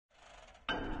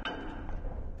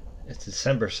It's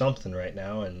December something right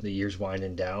now, and the year's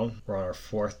winding down. We're on our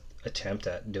fourth attempt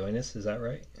at doing this. Is that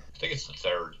right? I think it's the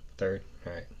third, Third.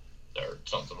 All right.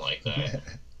 something like that.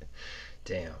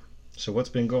 Damn. So what's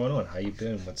been going on? How you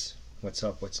been? What's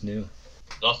up? What's new?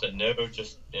 Nothing new.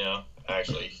 Just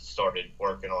actually started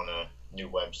working on a new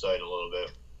website a little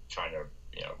bit, trying to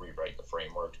rewrite the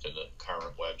framework to the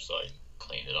current website,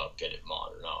 clean it up, get it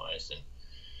modernized, and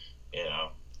you know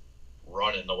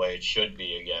running the way it should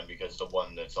be again. Because the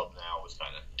one that's up now was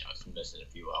kind of it's missing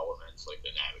a few elements, like the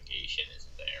navigation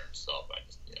isn't there and stuff. I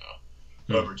just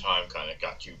Hmm. over time kind of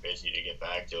got too busy to get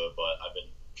back to it, but I've been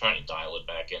trying to dial it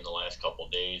back in the last couple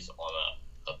of days on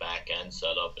a back end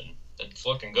setup, and it's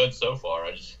looking good so far.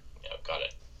 I just got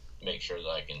to make sure that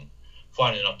I can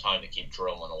find enough time to keep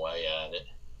drilling away at it.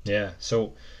 Yeah.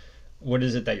 So what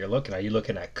is it that you're looking at? Are you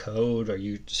looking at code? Are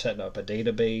you setting up a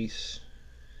database?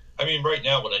 I mean, right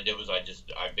now what I did was I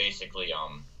basically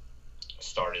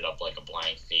started up like a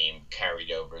blank theme,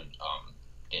 carried over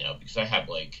because I have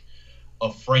like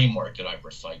a framework that I've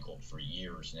recycled for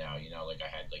years now. Like I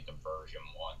had like the version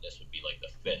one. This would be like the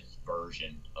fifth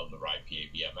version of the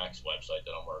IPA BMX website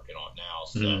that I'm working on now.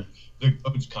 So Mm. the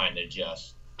code's kind of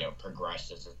just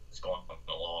progressed as it's going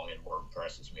along, and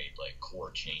WordPress has made like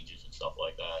core changes and stuff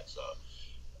like that. So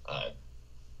uh,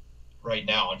 right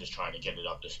now I'm just trying to get it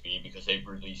up to speed because they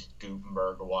released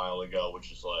Gutenberg a while ago,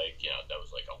 which is like that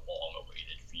was like a long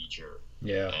awaited feature,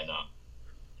 Yeah. and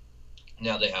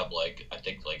now they have like I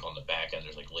think like on the back end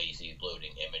there's like lazy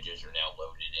loading images are now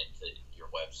loaded into your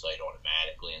website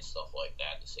automatically and stuff like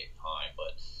that at the same time.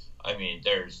 But I mean,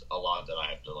 there's a lot that I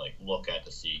have to like look at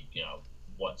to see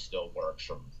what still works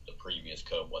from the previous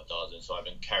code, what doesn't. So I've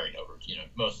been carrying over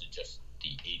mostly just the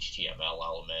HTML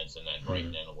elements, and then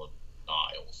writing Mm. in a little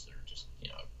styles that are just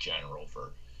general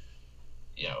for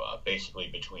basically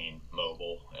between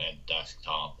mobile and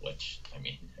desktop. Which I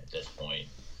mean, at this point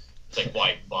it's like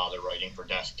why bother writing for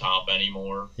desktop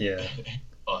anymore? Yeah.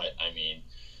 But I mean,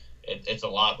 it's a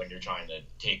lot when you're trying to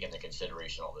take into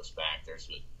consideration all those factors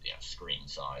with screen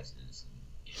sizes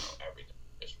and everything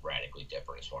is radically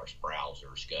different as far as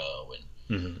browsers go. And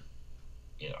Hmm.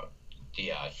 you know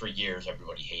for years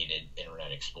everybody hated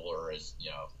Internet Explorer as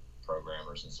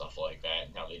programmers and stuff like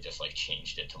that. Now they just like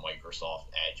changed it to Microsoft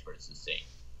Edge, but it's the same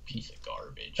piece of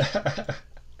garbage.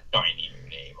 Shiny new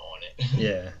name on it.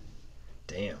 Yeah.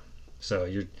 Damn. So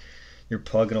you're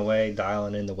plugging away,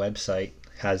 dialing in the website.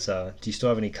 Has do you still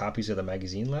have any copies of the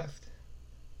magazine left?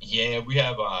 Yeah, we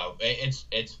have.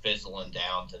 It's fizzling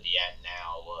down to the end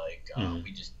now. Like Hmm.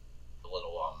 we just a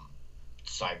little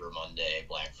Cyber Monday,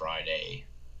 Black Friday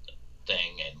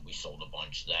thing, and we sold a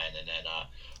bunch then. And then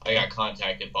I got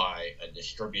contacted by a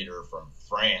distributor from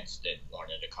France that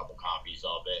wanted a couple copies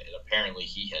of it, and apparently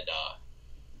he had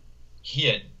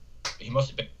he must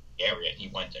have been in the area. And he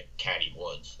went to Caddy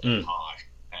Woods and Mm. Posh,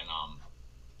 and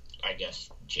I guess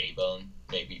J Bone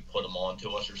maybe put them on to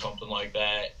us or something like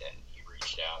that, and he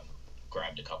reached out and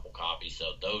grabbed a couple copies.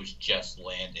 So those just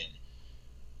landed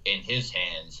in his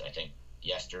hands, I think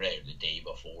yesterday or the day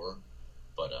before.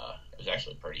 But it was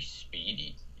actually pretty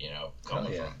speedy, Oh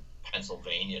coming yeah. from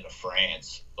Pennsylvania to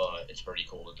France. But it's pretty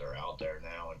cool that they're out there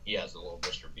now, and he has a little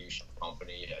distribution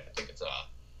company. I think it's a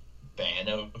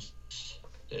Banos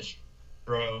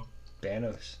distro,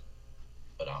 Banos.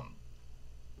 but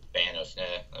Banos,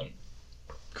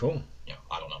 Cool.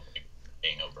 I don't know.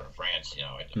 Being over in France,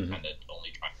 I Hmm. kind of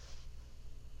only try,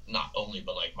 not only,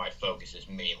 but like my focus is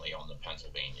mainly on the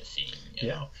Pennsylvania scene.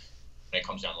 Yeah. When it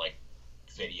comes down to like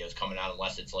videos coming out,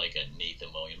 unless it's like a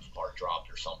Nathan Williams part dropped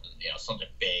or something, something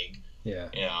big, Yeah.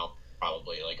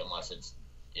 probably like unless it's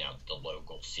the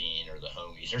local scene or the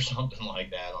homies or something like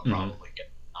that, I'm Hmm. probably gonna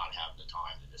not have the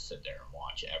time to just sit there and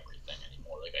watch everything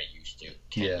anymore like I used to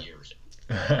 10 Yeah. years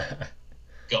ago.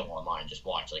 Go online, just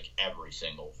watch like every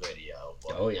single video.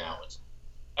 Oh But yeah. now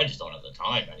I just don't have the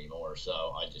time anymore,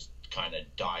 so I just kind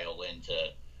of dial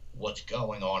into what's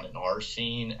going on in our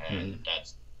scene, Hmm. and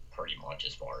that's pretty much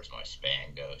as far as my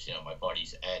span goes. My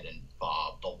buddies Ed and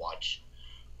Bob, they'll watch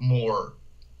more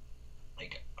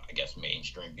like I guess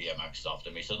mainstream BMX stuff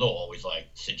to me, so they'll always like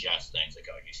suggest things like,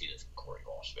 "Oh, you see this Corey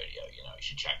Walsh video? You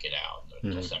should check it out."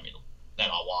 And they'll Hmm. send me, then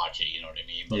I'll watch it. You know what I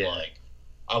mean? But Yeah. like,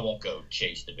 I won't go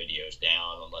chase the videos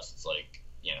down unless it's like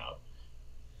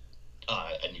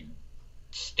a new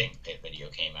Stink Pit video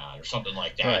came out or something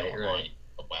like that Right. online, Right.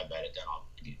 a web edit, then I'll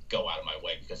go out of my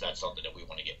way because that's something that we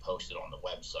want to get posted on the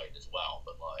website as well.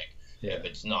 But like, Yeah. if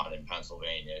it's not in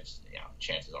Pennsylvania, it's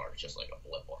chances are it's just like a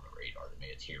blip on the radar to me.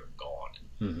 It's here and gone.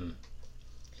 Hmm.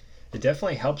 It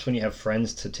definitely helps when you have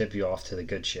friends to tip you off to the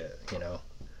good shit.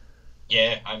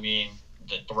 Yeah, I mean,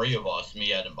 the three of us,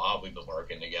 me, Ed, and Bob, we've been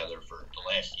working together for the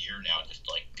last year now, just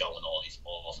like going all these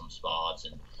awesome spots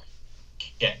and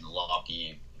getting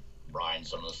lucky, riding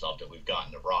some of the stuff that we've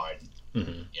gotten to ride.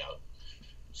 Mm-hmm. You know,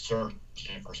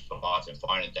 searching for spots and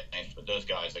finding things. But those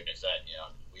guys, like I said, you know,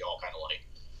 we all kind of like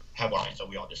have our, so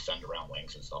we all just send around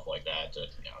links and stuff like that to,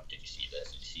 you know, did you see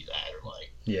this? Did you see that? Or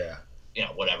like, Yeah. you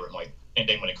know, whatever it might. And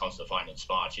then when it comes to finding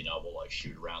spots, you know, we'll like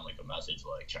shoot around like a message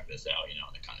like, check this out, you know,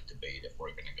 and kind of debate if we're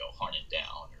going to go hunt it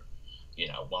down or, you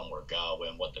know, when we're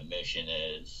going, what the mission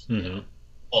is, Mm-hmm. you know,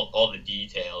 all the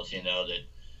details, you know, that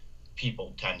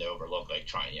people tend to overlook, like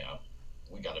trying, you know,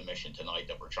 we got a mission tonight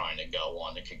that we're trying to go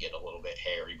on that could get a little bit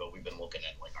hairy, but we've been looking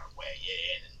at like our way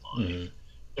in and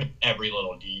like every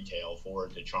little detail for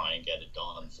it to try and get it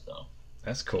done. So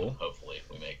that's cool. Hopefully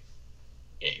we make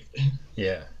Dave.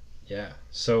 Yeah.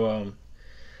 So,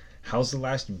 how's the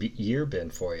last year been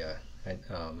for you? And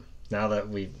now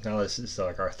this is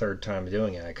like our third time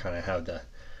doing it, I kind of have the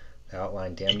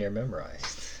outline damn near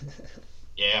memorized.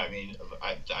 Yeah, I mean,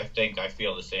 I think I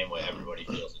feel the same way everybody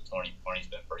feels. That 2020's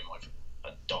been pretty much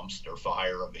a dumpster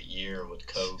fire of a year with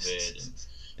COVID and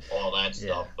all that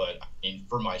stuff. Yeah. But I mean,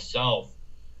 for myself,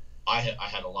 I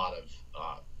had a lot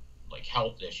of like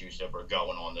health issues that were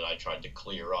going on that I tried to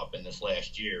clear up. And this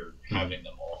last year, having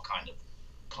them all kind of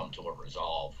come to a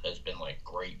resolve has been like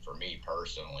great for me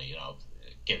personally. You know,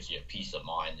 it gives you a peace of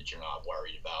mind that you're not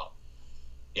worried about,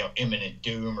 you know, imminent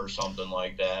doom or something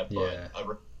like that. But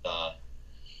Yeah.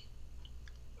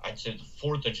 I'd say the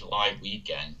 4th of July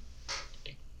weekend,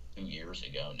 like 2 years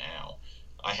ago now,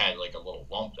 I had like a little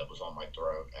lump that was on my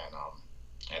throat.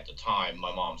 And at the time,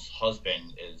 my mom's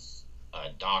husband is a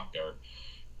doctor.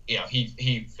 You know,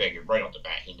 he figured right off the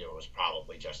bat, he knew it was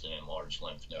probably just an enlarged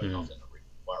lymph node, nothing to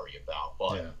worry about.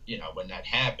 But, you know, when that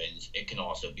happens, it can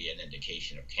also be an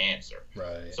indication of cancer.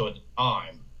 Right. So at the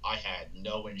time, I had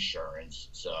no insurance.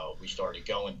 So we started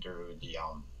going through the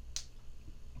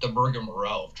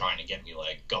rigmarole of trying to get me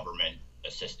like government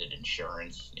assisted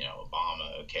insurance, you know,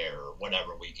 Obamacare or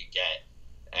whatever we could get.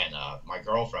 And my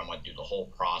girlfriend went through the whole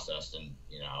process, and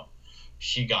you know,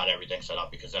 she got everything set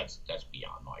up because that's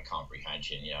beyond my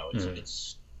comprehension. You know,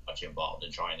 it's much involved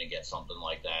in trying to get something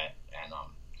like that. And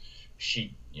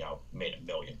she, you know, made a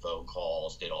million phone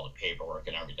calls, did all the paperwork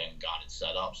and everything, got it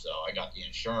set up. So I got the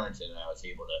insurance, and I was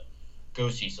able to go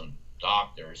see some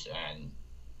doctors, and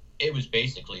it was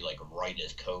basically like right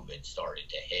as COVID started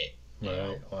to hit.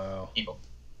 Right. Wow. People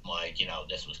like, you know,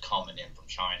 this was coming in from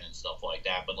China and stuff like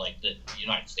that, but like the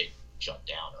United States shut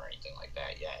down or anything like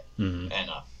that yet. Mm-hmm.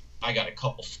 And I got a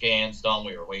couple scans done.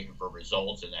 We were waiting for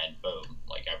results, and then boom,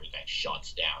 like everything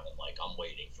shuts down, and like I'm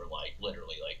waiting for like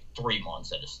literally like 3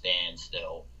 months at a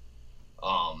standstill.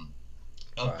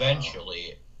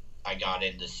 Eventually, I got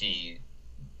in to see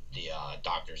the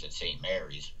doctors at St.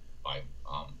 Mary's by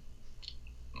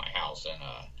my house, and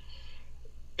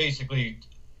basically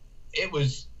it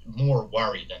was more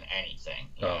worry than anything,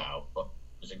 you know, but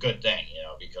it was a good thing, you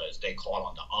know, because they caught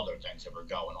on to other things that were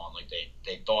going on. Like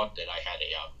they thought that I had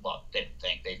well, they didn't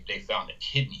think, they found a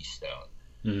kidney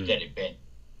stone that had been,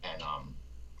 and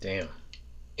damn,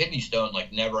 kidney stone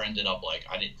like never ended up, like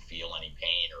I didn't feel any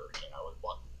pain or, you know, it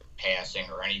wasn't passing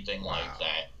or anything like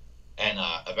that. And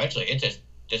eventually it just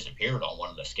disappeared on one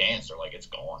of the scans. They're like, it's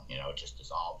gone, you know, it just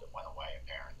dissolved, it went away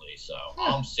apparently. So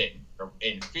I'm sitting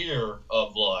in fear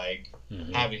of like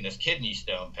having this kidney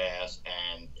stone pass,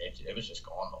 and it was just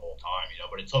gone the whole time, you know.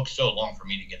 But it took so long for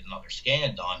me to get another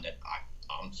scan done that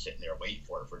I'm sitting there waiting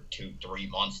for it for 2-3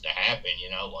 months to happen, you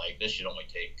know. Like this should only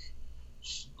take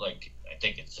like, I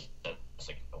think it's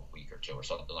like a week or two or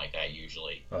something like that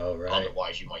usually. Oh, right.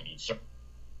 Otherwise you might need surgery.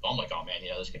 I'm like, oh man, you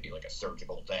know, this could be like a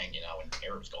surgical thing, you know, and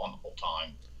hair was gone the whole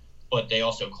time. But they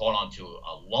also caught onto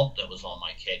a lump that was on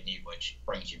my kidney, which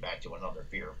brings you back to another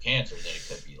fear of cancer, that it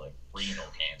could be like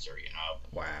renal cancer, you know.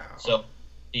 Wow. So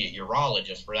the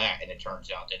urologist for that, and it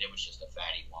turns out that it was just a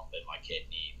fatty lump in my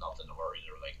kidney, nothing to worry.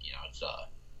 They're like, you know, it's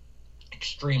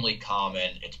extremely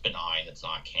common, it's benign, it's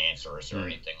not cancerous or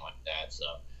anything like that. So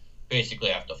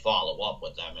basically I have to follow up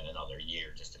with them in another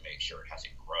year just to make sure it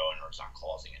hasn't grown or it's not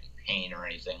causing any pain or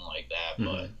anything like that.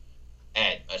 But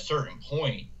at a certain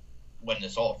point, when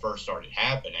this all first started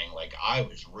happening, like I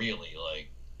was really like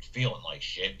feeling like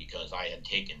shit because I had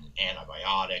taken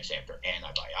antibiotics after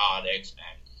antibiotics,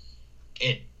 and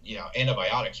it, you know,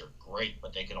 antibiotics are great,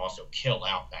 but they can also kill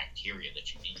out bacteria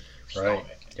that you need in your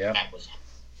stomach. Yeah. That was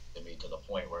to me to the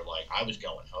point where like I was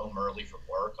going home early from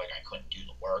work, like I couldn't do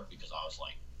the work because I was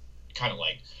like kind of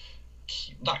like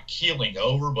not keeling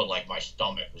over, but like my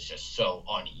stomach was just so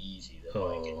uneasy that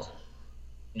like it's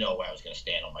no way I was going to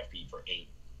stand on my feet for 8,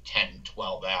 10,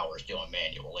 12 hours doing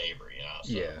manual labor, you know.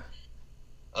 So yeah.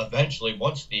 eventually,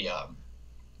 once the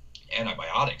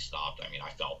antibiotics stopped, I mean,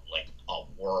 I felt like a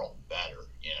world better,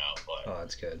 but Oh,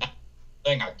 that's good.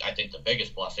 I think the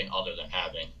biggest blessing, other than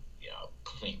having,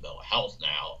 clean bill of health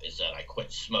now, is that I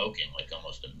quit smoking like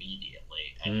almost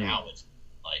immediately. And Mm. now it's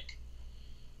like,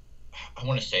 I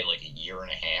want to say like a year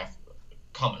and a half,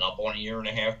 coming up on a year and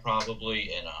a half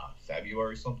probably in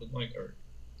February, something like, or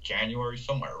January,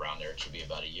 somewhere around there. It should be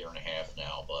about a year and a half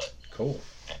now. But Cool.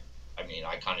 I mean,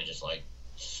 I kind of just like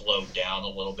slowed down a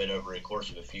little bit over the course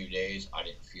of a few days. I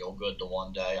didn't feel good the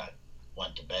one day. I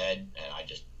went to bed and I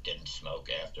just didn't smoke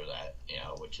after that,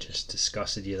 which is, Just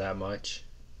disgusted you that much?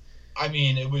 I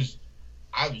mean, I was,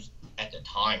 at the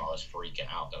time, I was freaking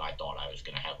out that I thought I was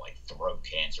going to have like throat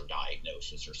cancer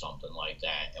diagnosis or something like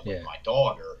that. And with Yeah. my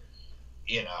daughter,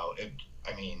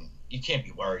 I mean, you can't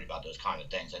be worried about those kind of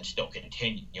things and still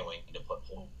continuing to put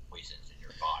poisons in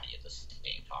your body at the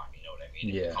same time. You know what I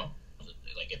mean? It Yeah. becomes,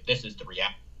 like, if this is the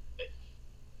reality,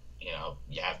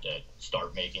 you have to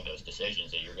start making those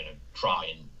decisions that you're going to try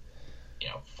and,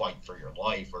 fight for your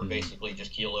life or basically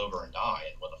just keel over and die.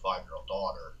 And with a 5-year-old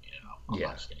daughter, I'm Yeah.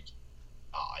 not just going to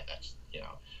die. That's,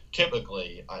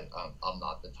 typically I'm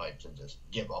not the type to just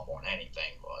give up on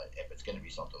anything, but if it's going to be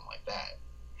something like that,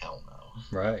 hell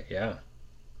no. Right. Yeah.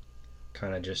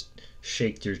 Kind of just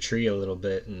shaked your tree a little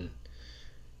bit and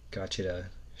got you to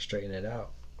straighten it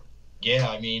out. Yeah,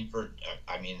 I mean,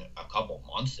 a couple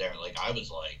months there, like I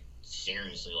was like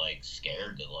seriously like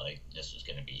scared that like this was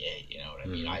gonna be it. You know what I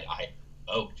mean? I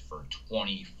smoked for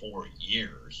 24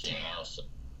 years, so,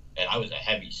 and I was a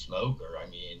heavy smoker. I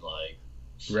mean, like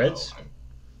Reds?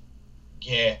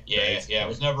 Yeah. Reds? I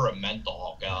was never a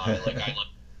menthol guy. Like I like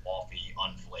coffee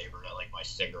unflavored. I like my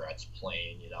cigarettes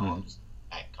plain. I'm just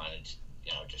that kind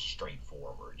of just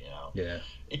straightforward. Yeah.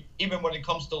 Even when it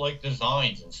comes to like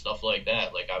designs and stuff like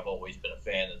that, like I've always been a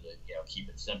fan of the keep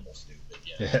it simple, stupid.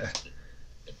 Yeah.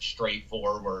 It's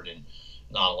straightforward and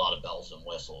not a lot of bells and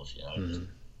whistles. Just right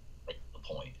to the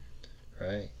point.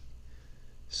 Right.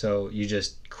 So you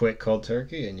just quit cold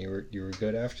turkey and you were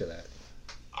good after that.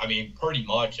 I mean, pretty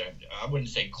much. I wouldn't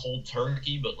say cold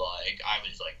turkey, but like I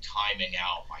was like timing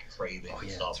out my cravings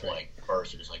and stuff. Right. Like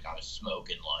first, it was like I was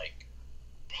smoking like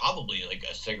probably like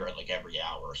a cigarette like every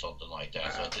hour or something like that.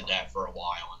 Wow. So I did that for a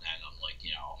while, and then I'm like,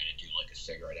 I'm gonna do like a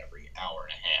cigarette every hour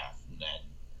and a half, and then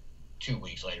 2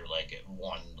 weeks later, like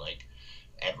one like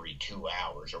every 2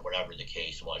 hours or whatever the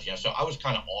case was. So I was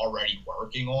kind of already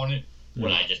working on it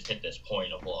when I just hit this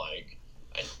point of like,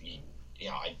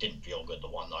 I didn't feel good the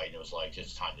one night, and it was like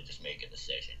it's time to just make a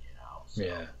decision. So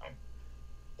yeah.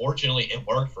 Fortunately, it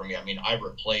worked for me. I mean, I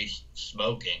replaced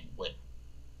smoking with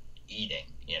eating,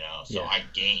 so I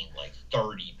gained like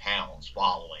 30 pounds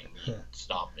following me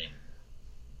stopping.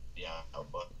 Yeah,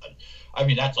 but I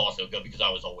mean that's also good because I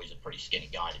was always a pretty skinny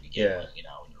guy to begin with, and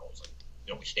you're always like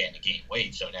you always stand to gain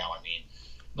weight. So now, I mean,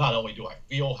 not only do I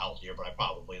feel healthier, but I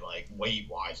probably like weight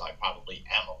wise, I probably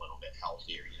am a little bit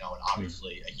healthier, and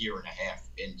obviously a year and a half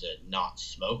into not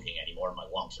smoking anymore, my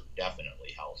lungs are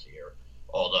definitely healthier.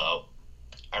 Although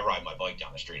I ride my bike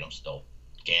down the street, I'm still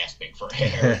gasping for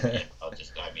air.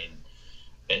 I mean.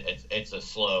 It's a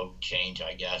slow change,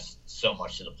 I guess, so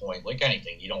much to the point. Like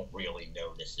anything, you don't really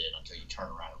notice it until you turn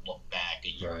around and look back a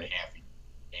year and a half.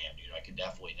 Damn, dude, I can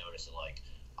definitely notice it. Like,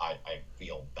 I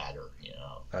feel better,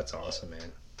 That's awesome,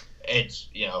 man. It's,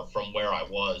 from where I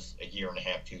was a year and a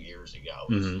half, 2 years ago,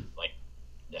 it's like,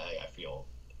 I feel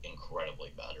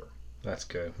incredibly better. That's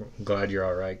good. I'm glad you're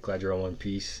all right. Glad you're in one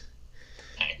piece.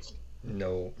 Thanks.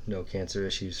 No cancer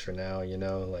issues for now,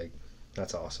 like,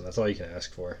 that's awesome. That's all you can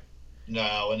ask for.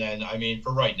 No, and then, I mean,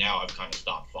 for right now, I've kind of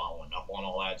stopped following up on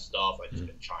all that stuff. I've just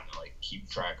been trying to, like, keep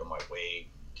track of my weight,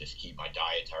 just keep my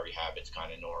dietary habits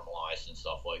kind of normalized and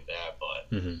stuff like that.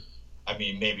 But, I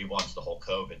mean, maybe once the whole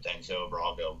COVID thing's over,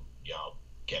 I'll go,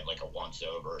 get, like, a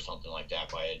once-over or something like that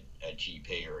by a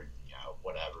GP or,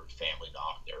 whatever, family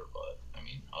doctor. But, I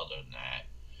mean, other than that,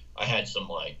 I had some,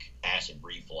 like, acid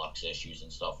reflux issues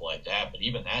and stuff like that. But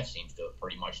even that seems to have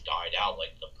pretty much died out.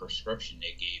 Like, the prescription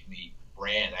they gave me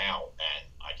ran out, and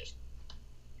I just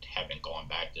haven't gone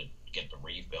back to get the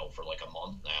refill for like a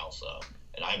month now. So,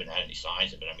 and I haven't had any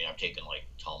signs of it. I mean, I'm taking like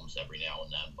Tums every now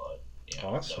and then, but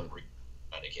awesome. No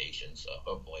medication. So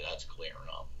hopefully that's clearing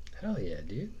up. Hell yeah,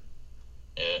 dude.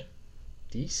 Yeah.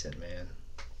 Decent, man.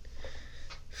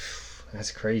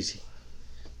 That's crazy.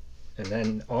 And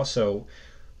then also,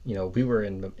 we were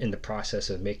in the process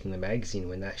of making the magazine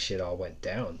when that shit all went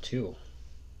down too.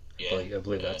 Yeah. I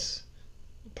believe that's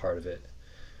part of it.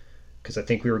 Because I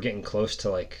think we were getting close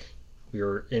to we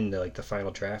were in the final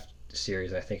draft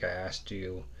series. I think I asked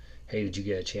you, hey, did you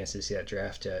get a chance to see that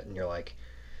draft yet? And you're like,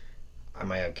 I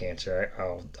might have cancer.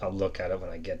 I'll look at it when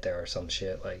I get there or some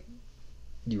shit. Like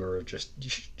you were just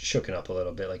shooken up a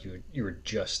little bit, like you were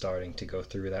just starting to go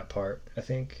through that part, I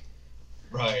think.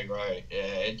 Right, right.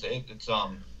 Yeah, it's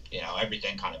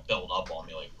everything kind of built up on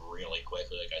me like really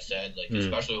quickly. Like I said, like Mm.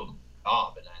 especially with my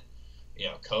job, and then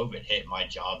COVID hit. My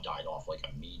job died off like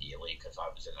immediately because I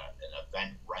was in an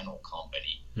event rental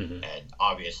company, Mm-hmm. and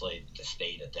obviously the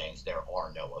state of things, there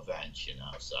are no events,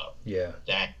 so Yeah.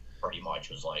 that pretty much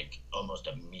was like almost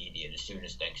immediate. As soon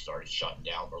as things started shutting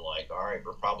down, we're like, all right,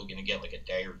 we're probably gonna get like a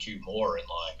day or two more, and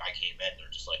like I came in, they're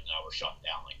just like, no, we're shutting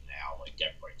down like now, like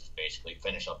everybody just basically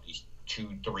finish up these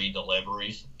 2-3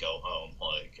 deliveries, go home,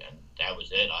 like, and that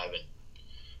was it.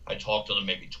 I talked to them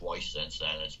maybe twice since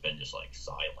then. It's been just like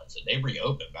silence, and they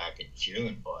reopened back in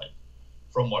June, but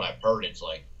from what I've heard, it's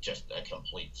like just a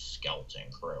complete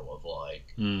skeleton crew of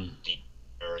like Mm.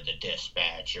 the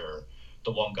dispatcher,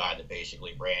 the one guy that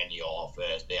basically ran the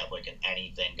office. They have like an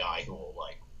anything guy who will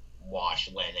like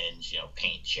wash linens,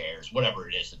 paint chairs, whatever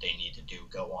it is that they need to do,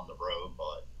 go on the road.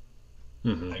 But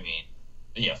Mm-hmm. I mean,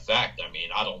 the effect, I mean,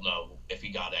 I don't know if he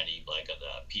got any like of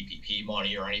the PPP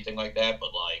money or anything like that,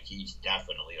 but like he's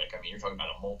definitely like, I mean, you're talking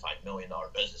about a multi-million-dollar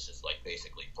business is like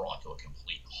basically brought to a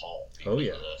complete halt Oh because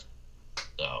yeah. of this.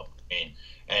 So I mean,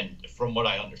 and from what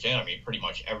I understand, I mean, pretty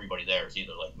much everybody there is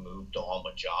either like moved on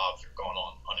with jobs or gone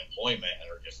on unemployment and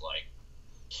are just like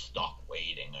stuck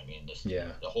waiting. I mean, this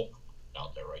Yeah. the whole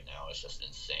out there right now is just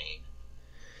insane.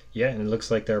 Yeah, and it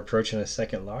looks like they're approaching a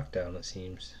second lockdown, it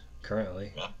seems,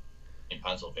 currently. Yeah. In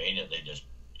Pennsylvania, they just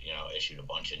issued a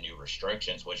bunch of new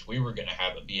restrictions, which we were going to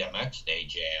have a BMX day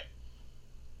jam.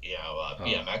 Oh.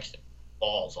 BMX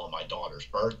falls on my daughter's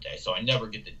birthday, so I never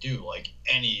get to do like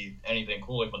anything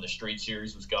cool. Like when the street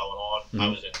series was going on, I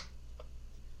Mhm. was in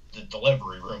the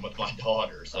delivery room with my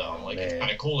daughter, so Oh, like it's man.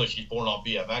 kind of cool that she's born on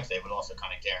BMX day, but also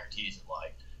kind of guarantees it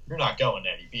like you're not going to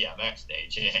any BMX day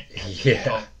jam.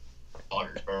 Yeah.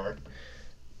 Daughter's birthday.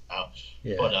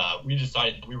 Yeah. But we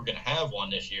decided we were going to have one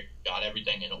this year, got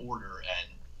everything in order,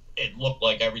 and it looked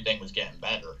like everything was getting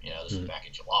better. This was back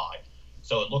in July.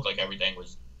 So it looked like everything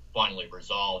was finally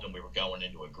resolved, and we were going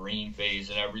into a green phase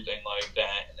and everything like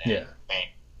that. And then, Yeah. bang,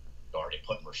 started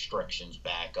putting restrictions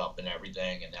back up and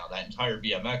everything. And now that entire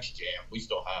BMX jam, we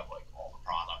still have like all the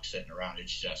products sitting around.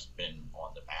 It's just been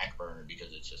on the back burner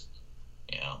because it's just,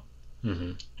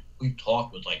 Mm-hmm. we've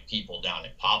talked with like people down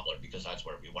in Poplar because that's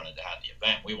where we wanted to have the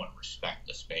event. We want to respect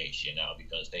the space,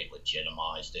 because they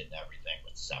legitimized it and everything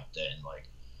with SEPTA and like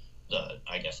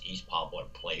I guess East Poplar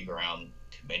Playground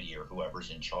Committee or whoever's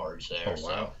in charge there. Oh,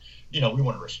 wow. So, we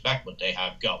want to respect what they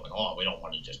have going on. We don't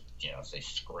want to just, say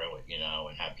screw it,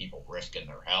 and have people risking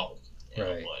their health.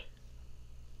 Right. But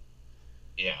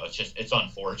it's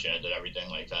unfortunate that everything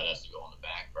like that has to go on the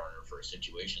back burner for a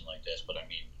situation like this. But I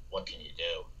mean, what can you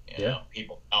do? Yeah.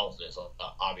 People's health is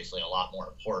obviously a lot more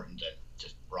important than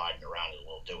just riding around in a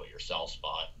little do-it-yourself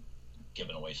spot,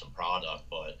 giving away some product.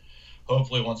 But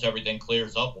hopefully, once everything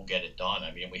clears up, we'll get it done.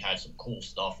 I mean, we had some cool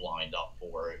stuff lined up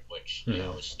for it, which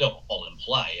is still all in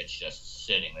play. It's just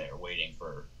sitting there waiting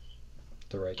for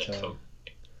The right the time. code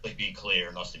to be clear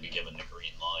and us to be given the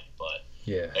green light. But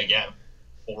Yeah. again,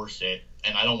 force it,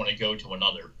 and I don't want to go to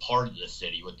another part of the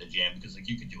city with the jam because like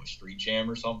you could do a street jam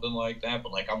or something like that,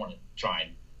 but like I want to try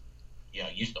and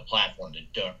use the platform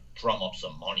to drum up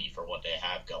some money for what they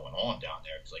have going on down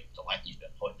there because like Galecki's been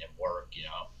putting in work,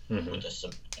 Mm-hmm. with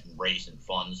the raising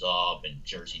funds up and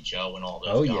Jersey Joe and all those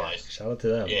Oh, yeah. guys. Shout out to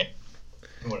them. Yeah,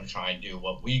 we want to try and do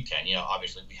what we can.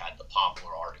 Obviously we had the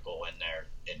Poplar article in there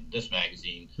in this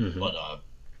magazine, Mhm. but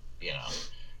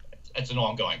it's an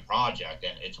ongoing project,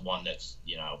 and it's one that's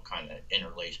kind of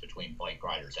interlaced between bike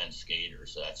riders and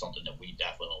skaters. So that's something that we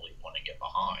definitely want to get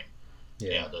behind.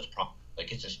 Yeah. Those like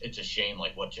it's a shame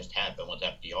like what just happened with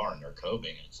FDR and their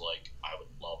coping. It's like I would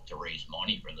love to raise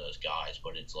money for those guys,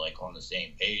 but it's like on the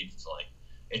same page. It's like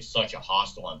it's such a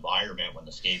hostile environment when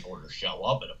the skateboarders show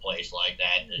up at a place like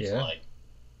that. And it's like,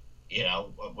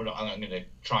 I'm going to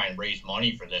try and raise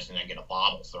money for this and then get a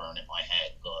bottle thrown at my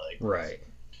head. Like, Right.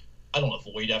 I don't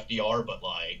avoid FDR, but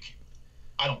like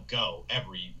I don't go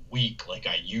every week like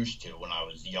I used to when I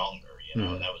was younger.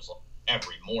 That was like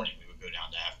every morning we would go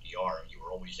down to FDR, and you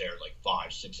were always there like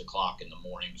 5-6 o'clock in the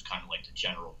morning. It was kind of like the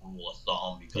general rule of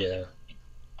thumb because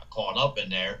I caught up in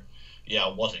there.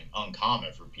 It wasn't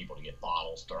uncommon for people to get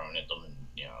bottles thrown at them and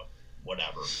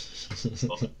whatever.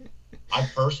 But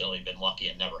I've personally been lucky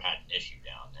and never had an issue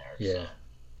down there. Yeah. So,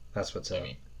 That's what's up. I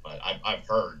mean, but I've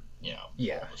heard Yeah.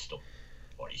 all the stories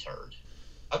what he's heard.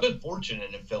 I've been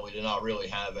fortunate in Philly to not really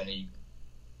have any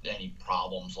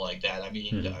problems like that. I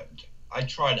mean, I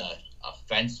tried a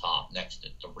fence hop next to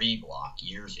 3 Block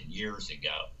years and years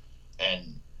ago,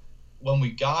 And when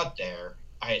we got there,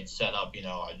 I had set up,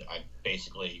 I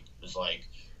basically was like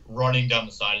running down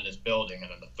the side of this building,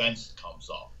 and then the fence comes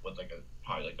up with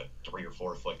probably like a 3 or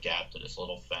 4 foot gap to this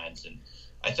little fence. And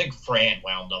I think Fran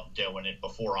wound up doing it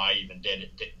before I even did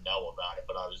it, didn't know about it,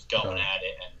 but I was going at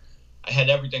it, and I had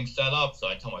everything set up. So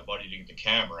I told my buddy to get the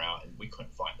camera out, and we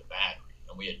couldn't find the battery.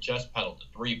 And we had just pedaled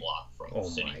the 3 block from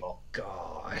City Hall.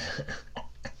 Oh my god.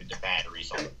 The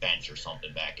batteries on the bench or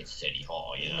something back at City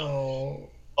Hall, No.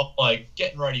 I'm like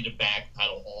getting ready to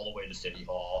backpedal all the way to City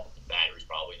Hall. The battery's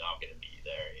probably not going to be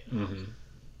there,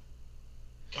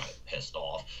 Kind of pissed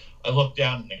off. I look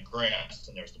down in the grass,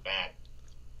 and there's the battery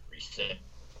sitting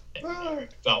there.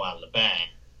 It fell out of the bag.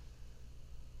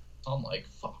 I'm like,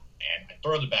 fuck, man. I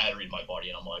throw the battery to my buddy,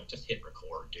 and I'm like, just hit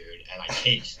record, dude. And I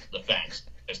cased the fence.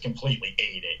 Just completely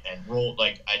ate it and rolled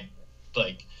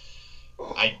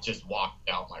I just walked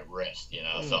out my wrist,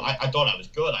 So I thought I was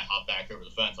good. I hopped back over the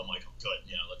fence. I'm like, I'm good,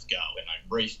 let's go. And I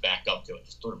raced back up to it,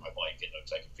 just threw my bike in it,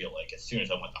 because I could feel like as soon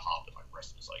as I went to hop it, my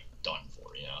wrist was like done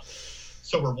for,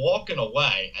 So we're walking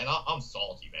away, and I'm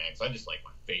salty, man, because I just like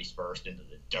my face first into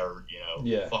the dirt,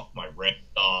 fucked my wrist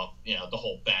up, the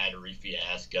whole battery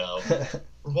fiasco.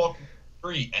 We're walking the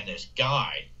street, and this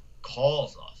guy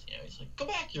calls us. He's like, come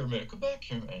back here a minute.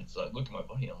 So I look at my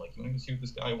buddy, and I'm like, you want to see what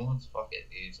this guy wants? Fuck it,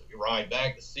 dude. So we ride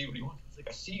back to see what he wants. He's like,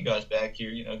 I see you guys back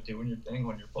here, doing your thing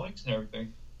on your bikes and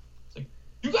everything. It's like,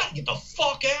 you got to get the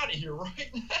fuck out of here right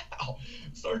now.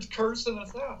 Starts cursing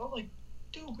us out. I'm like,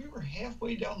 dude, we were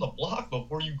halfway down the block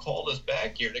before you called us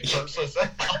back here to curse us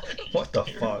out. What the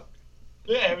fuck?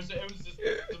 Yeah, it was just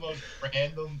the most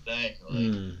random thing.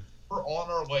 Like, we're on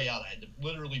our way out. I had to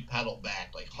literally pedal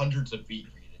back like hundreds of feet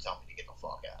for you to tell me to get the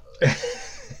fuck out of there.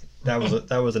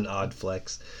 that was an odd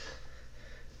flex.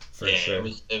 For sure. It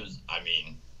was. I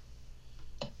mean,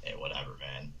 hey, whatever,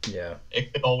 man. Yeah.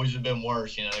 It could always have been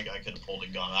worse. The guy could have pulled a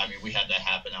gun. I mean, we had that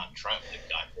happen out in Trent. The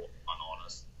guy pulled a gun on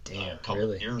us. Damn, a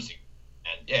couple of years ago.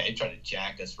 And yeah, he tried to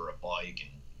jack us for a bike,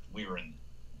 and we were in,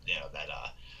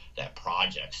 that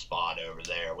project spot over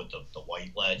there with the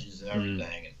white ledges and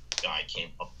everything. And the guy came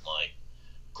up and like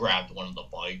grabbed one of the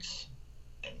bikes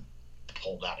and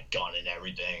pulled out a gun and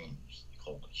everything.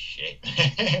 Holy shit,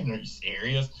 man! Are you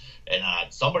serious? And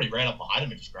somebody ran up behind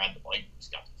him and just grabbed the bike and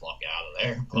just got the fuck out of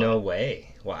there. But, no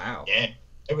way! Wow. Yeah,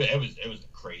 it was a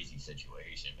crazy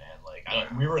situation, man.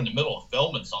 Like we were in the middle of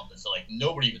filming something, so like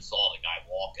nobody even saw the guy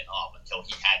walking up until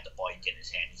he had the bike in his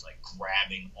hand. He's like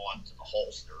grabbing onto the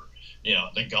holster,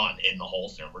 the gun in the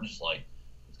holster, and we're just like,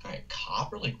 this guy a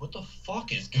cop? Or like, what the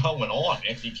fuck is going on?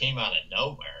 Man, he came out of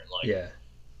nowhere, and like, yeah,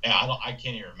 I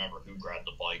can't even remember who grabbed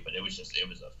the bike, but it was a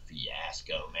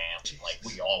fiasco, man. Jesus. Like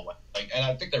we all went, like, and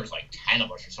I think there was like 10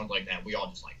 of us or something like that. We all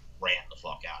just like ran the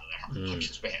fuck out of there, like,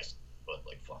 as fast. But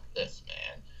like, fuck this,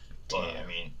 man. But I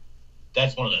mean,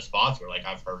 that's one of the spots where like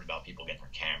I've heard about people getting their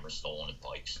cameras stolen and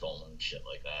bikes stolen and shit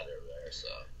like that over there. So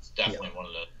it's definitely one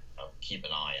of the keep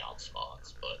an eye out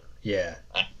spots. But yeah,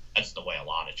 that's the way a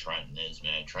lot of Trenton is,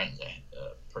 man. Trenton's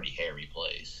a pretty hairy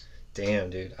place. Damn,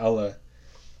 dude.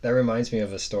 That reminds me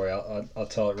of a story. I'll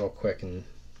tell it real quick, and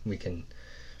we can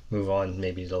move on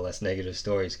maybe to less negative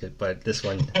stories. But this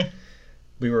one,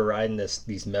 we were riding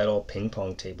these metal ping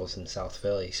pong tables in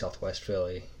Southwest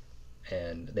Philly,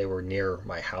 and they were near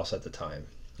my house at the time.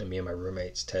 And me and my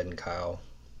roommates, Ted and Kyle,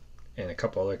 and a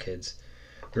couple other kids,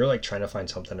 we were like trying to find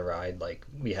something to ride. Like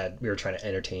we were trying to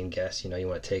entertain guests. You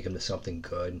want to take them to something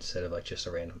good instead of like just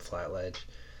a random flat ledge.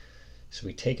 So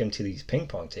we take them to these ping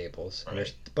pong tables, and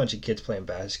there's a bunch of kids playing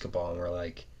basketball, and we're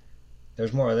like,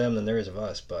 there's more of them than there is of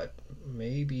us, but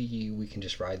maybe we can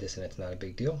just ride this and it's not a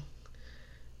big deal.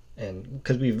 And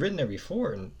because we've ridden there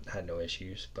before and had no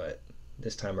issues, but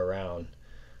this time around,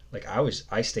 like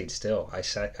I stayed still. As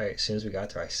soon as we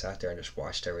got there, I sat there and just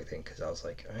watched everything, because I was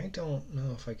like, I don't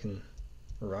know if I can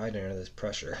ride under this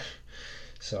pressure.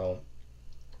 So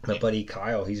my buddy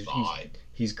Kyle,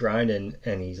 he's grinding,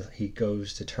 and he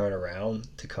goes to turn around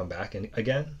to come back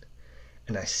again,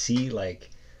 and I see like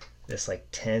this like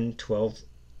 10 or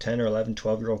 11,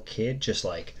 12-year-old kid just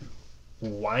like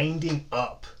winding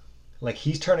up, like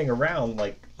he's turning around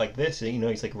like this,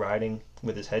 he's like riding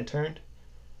with his head turned,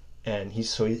 and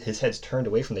his head's turned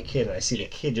away from the kid, and I see the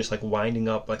kid just like winding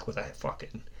up like with a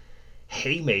fucking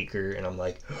haymaker, and I'm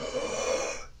like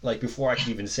like before I could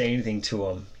even say anything to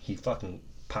him, he fucking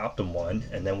popped him one,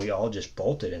 and then we all just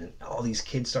bolted, and all these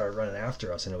kids started running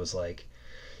after us, and it was like,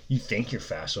 you think you're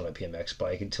fast on a BMX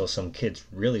bike until some kids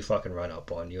really fucking run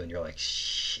up on you, and you're like,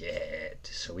 shit.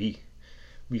 So we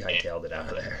hightailed it out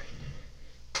of there.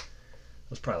 That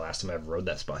was probably the last time I ever rode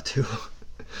that spot too.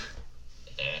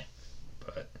 Yeah.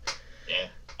 But yeah,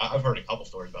 I've heard a couple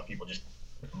stories about people just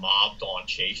mobbed on,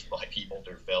 chased by people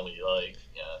through Philly. Like,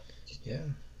 Yeah,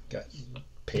 got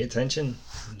pay attention.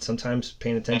 Sometimes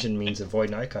paying attention means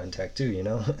avoiding eye contact too. You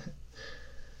know.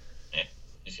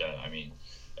 Just gotta, I mean,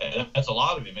 that's a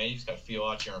lot of it, man. You just gotta feel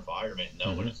out your environment and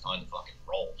know when it's time to fucking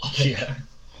roll. Yeah,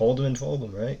 hold them and fold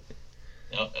them, right?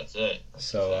 Yep, that's it.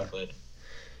 So, exactly.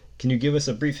 Can you give us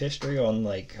a brief history on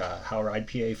like how Ride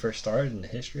PA first started and the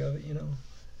history of it? You know.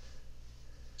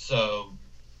 So,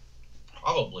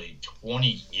 probably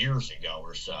 20 years ago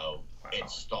or so, Wow. it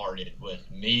started with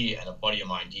me and a buddy of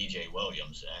mine, DJ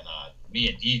Williams, and me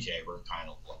and DJ were kind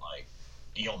of like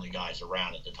the only guys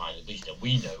around at the time, at least that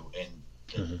we knew in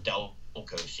the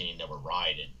Delco scene that were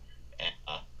riding. And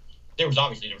there was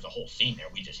a whole scene there.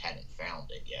 We just hadn't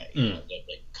found it yet. You know,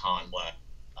 like Conway,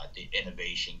 the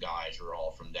Innovation guys were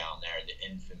all from down there.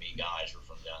 The Infamy guys were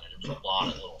from down there. There was a lot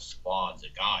of little squads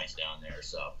of guys down there.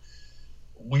 So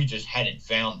we just hadn't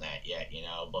found that yet, you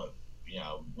know. But, you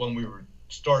know, when we were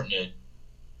starting to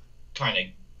kind of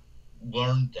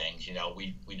learn things, you know,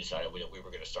 we decided we were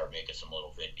going to start making some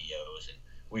little videos, and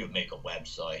we would make a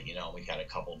website, you know. We had a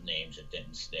couple of names that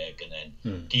didn't stick, and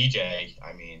then DJ,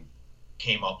 I mean,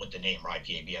 came up with the name Ride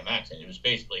PA BMX, and it was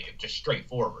basically just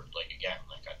straightforward. Like, again,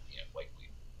 like we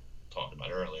talked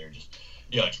about earlier, just,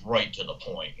 you know, it's right to the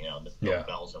point, you know, no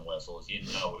bells and whistles. You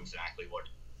know exactly what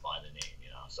by the name, you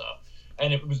know. So,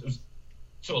 and it was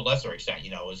to a lesser extent,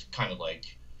 you know, it was kind of like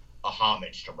a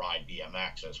homage to Ride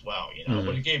BMX as well, you know.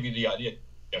 But it gave you the idea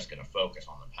just going to focus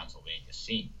on the Pennsylvania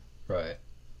scene. Right.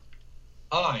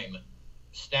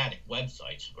 Static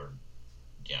websites were,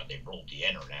 you know, they ruled the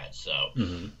internet. So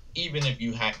even if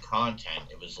you had content,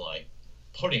 it was like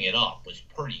putting it up was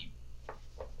pretty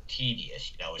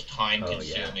tedious. You know, it was time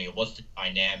consuming. It wasn't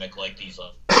dynamic like these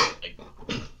like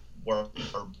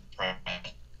WordPress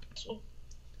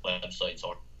websites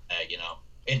are. You know,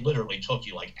 it literally took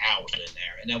you like hours in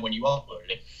there, and then when you uploaded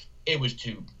it, it was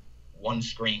to one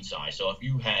screen size. So if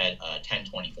you had a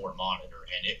 1024 monitor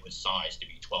and it was sized to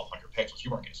be 1200 pixels, you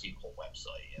weren't going to see the whole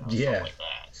website, you know, stuff like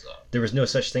that. So there was no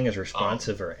such thing as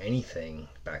responsive or anything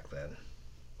back then.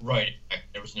 Right.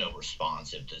 There was no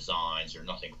responsive designs or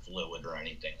nothing fluid or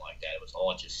anything like that. It was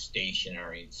all just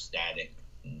stationary, static,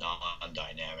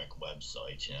 non-dynamic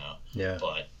websites, you know. Yeah.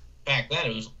 But back then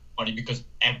it was funny because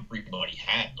everybody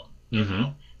had them, you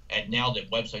know. And now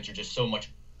that websites are just so much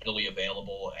readily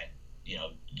available and, you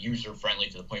know, user-friendly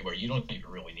to the point where you don't even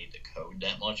really need to code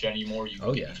that much anymore. You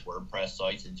can get these WordPress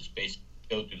sites and just basically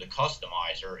go through the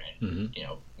customizer and, you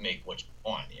know, make what you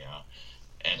want, you know.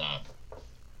 And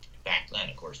back then,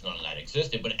 of course, none of that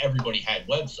existed, but everybody had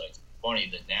websites. Funny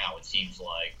that now it seems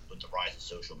like with the rise of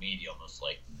social media, almost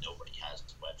like nobody has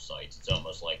websites. It's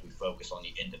almost like we focus on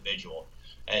the individual,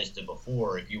 as to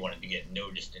before, if you wanted to get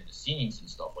noticed in the scenes and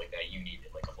stuff like that, you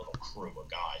needed like a little crew of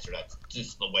guys, or that's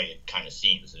just the way it kind of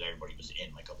seems, that everybody was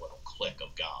in like a little clique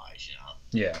of guys, you know.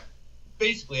 Yeah.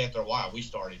 Basically, after a while, we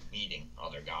started meeting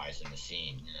other guys in the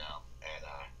scene, you know, and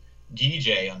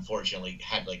DJ unfortunately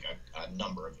had like a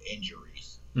number of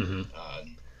injuries.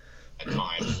 At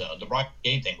times, so the Rock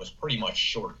Gate thing was pretty much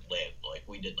short-lived. Like,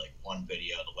 we did like one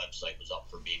video, the website was up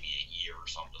for maybe a year or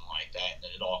something like that, and then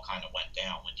it all kind of went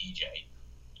down when DJ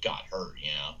got hurt,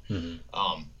 you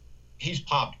know. He's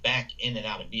popped back in and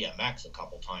out of BMX a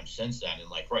couple times since then, and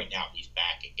like right now he's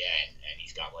back again, and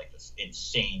he's got like this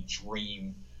insane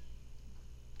dream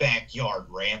backyard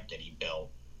ramp that he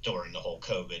built during the whole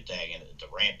COVID thing, and the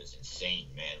ramp is insane,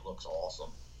 man. It looks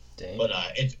awesome. Dang. But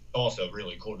it's also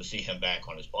really cool to see him back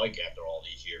on his bike after all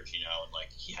these years, you know, and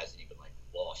like he hasn't even like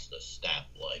lost a step.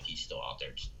 Like, he's still out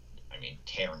there, just, I mean,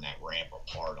 tearing that ramp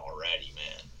apart already,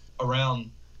 man.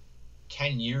 Around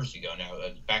 10 years ago now,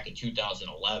 back in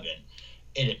 2011,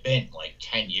 it had been like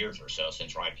 10 years or so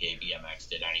since Ride PA BMX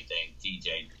did anything.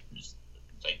 DJ was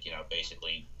like, you know,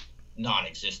 basically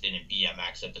non-existent in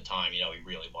BMX at the time. You know, he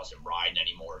really wasn't riding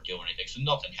anymore or doing anything, so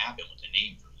nothing happened with the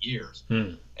name for years.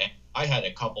 And I had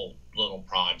a couple little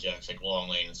projects like Long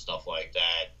Lane and stuff like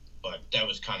that, but that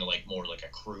was kind of like more like a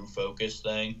crew focused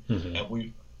thing.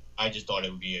 And I just thought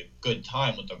it would be a good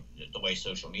time with the way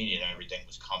social media and everything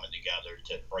was coming together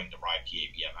to bring the Ride PA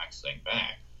BMX thing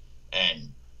back.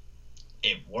 And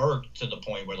it worked to the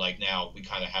point where like now we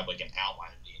kind of have like an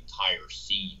outline of the entire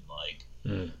scene. Like,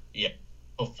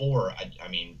 before, I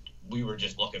mean, we were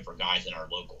just looking for guys in our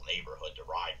local neighborhood to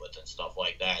ride with and stuff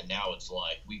like that. And now it's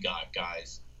like we got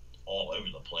guys all over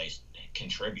the place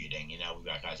contributing. You know, we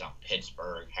got guys out in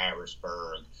Pittsburgh,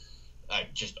 Harrisburg,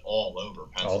 just all over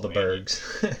Pennsylvania. All the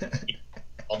bergs.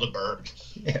 All the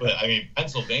bergs. Yeah. But I mean,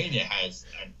 Pennsylvania has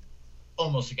an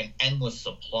almost like an endless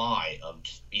supply of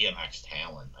just BMX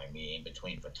talent. I mean,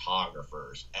 between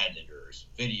photographers, editors,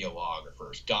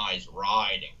 videographers, guys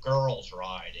riding, girls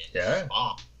riding, Yeah.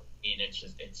 spot. I mean,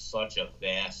 it's such a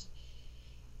vast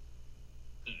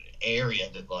area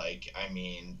that, like, I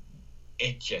mean,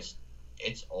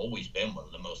 it's always been one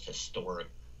of the most historic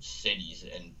cities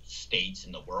and states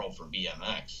in the world for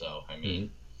BMX. So, I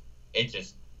mean, it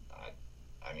just,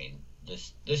 I mean,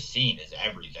 this scene is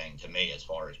everything to me as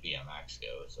far as BMX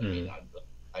goes. I mean,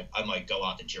 I might go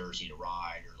out to Jersey to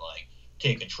ride or like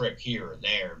take a trip here or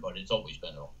there, but it's always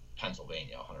been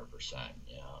Pennsylvania 100%.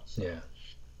 You know? So, yeah.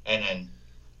 And then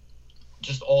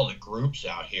just all the groups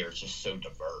out here, it's just so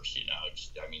diverse. You know,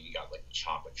 just, I mean, you got like the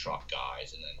chocolate truck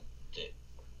guys, and then the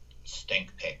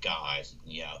stink pit guys,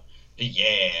 you know,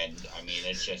 and I mean,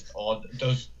 it's just all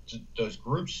those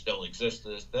groups still exist to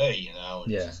this day. You know,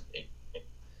 it's just,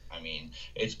 I mean,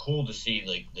 it's cool to see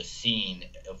like the scene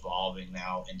evolving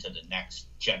now into the next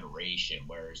generation,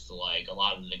 whereas like a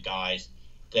lot of the guys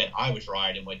that I was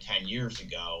riding with 10 years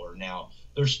ago are now,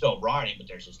 they're still riding, but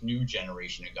there's this new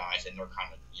generation of guys and they're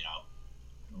kind of, you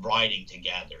know, riding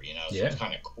together, you know, so it's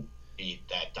kind of cool to see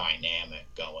that dynamic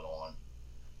going on.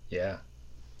 Yeah.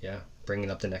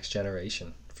 Bringing up the next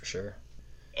generation for sure.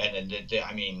 And then,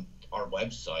 I mean, our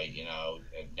website, you know,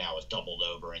 now is doubled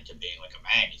over into being like a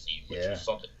magazine, which is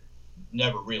something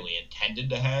never really intended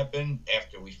to happen.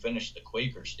 After we finished the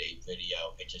Quaker State video,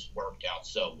 it just worked out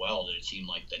so well that it seemed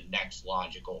like the next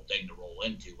logical thing to roll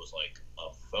into was like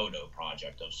a photo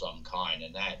project of some kind,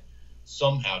 and that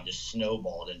somehow just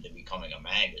snowballed into becoming a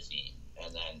magazine.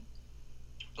 And then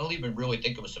I don't even really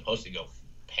think it was supposed to go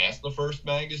past the first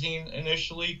magazine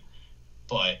initially,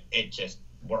 but it just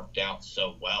worked out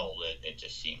so well that it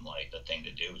just seemed like the thing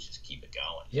to do was just keep it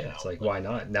going. Yeah, you know? It's like, why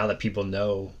not? Now that people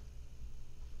know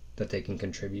that they can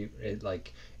contribute, it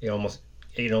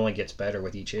only gets better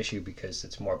with each issue because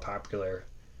it's more popular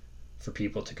for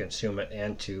people to consume it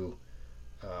and to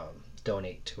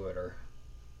donate to it or,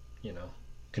 you know,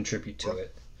 contribute to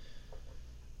it.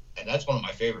 And that's one of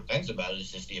my favorite things about it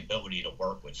is just the ability to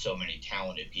work with so many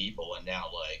talented people. And now,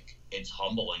 like, it's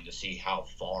humbling to see how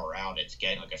far out it's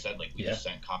getting. Like I said, like, we just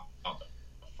sent copies out to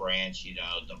France, you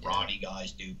know, the Roddy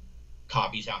guys do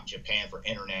copies out in Japan for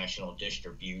international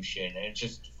distribution. And it's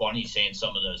just funny seeing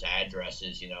some of those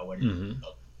addresses, you know, when you're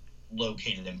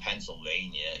located in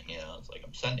Pennsylvania, you know, it's like,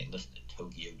 I'm sending this to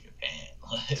Tokyo,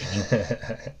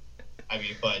 Japan. I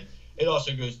mean, but it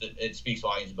also it speaks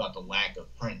volumes about the lack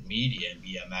of print media in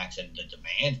BMX and the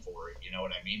demand for it. You know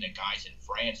what I mean? The guys in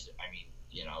France, I mean,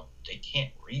 you know, they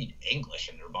can't read English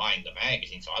and they're buying the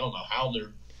magazine, so I don't know how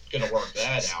they're going to work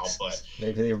that out, but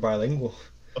maybe they're bilingual.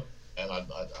 And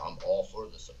I'm all for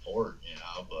the support, you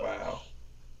know, but wow.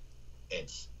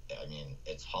 It's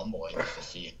humbling to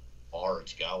see how far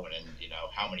it's going and, you know,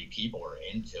 how many people are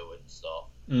into it and stuff.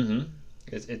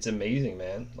 It's amazing,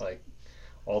 man. Like,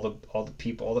 all the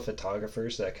people, all the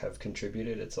photographers that have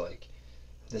contributed, it's like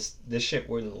this shit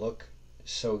wouldn't look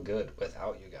so good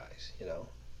without you guys, you know?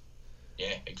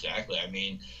 Yeah, exactly. I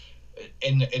mean,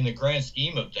 in the grand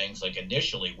scheme of things, like,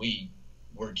 initially we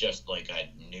were just like a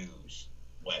news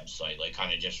website, like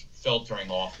kind of just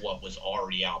filtering off what was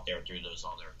already out there through those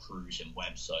other crews and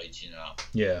websites, you know?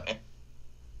 Yeah. And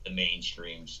the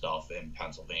mainstream stuff in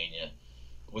Pennsylvania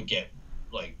would get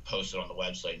like posted on the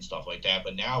website and stuff like that,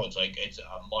 but now it's like it's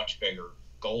a much bigger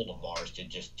goal of ours to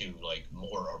just do like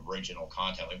more original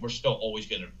content. Like, we're still always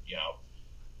going to, you know,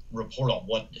 report on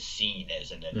what the scene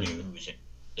is in the news and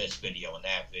this video and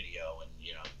that video and,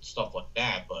 you know, stuff like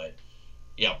that, but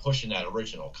yeah, pushing that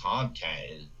original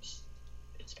content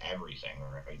it's everything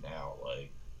right now.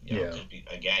 Like, you know,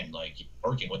 again, like,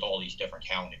 working with all these different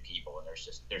talented people, and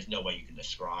there's no way you can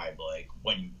describe, like,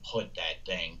 when you put that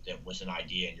thing that was an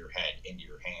idea in your head into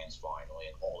your hands finally,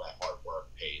 and all that hard work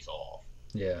pays off.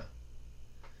 Yeah,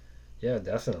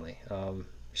 definitely.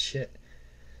 Shit.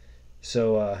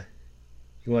 So,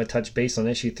 you want to touch base on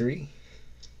issue 3?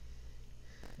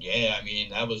 Yeah, I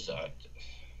mean, that was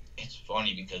it's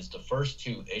funny because the first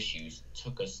 2 issues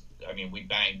took us, I mean, we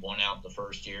banged one out the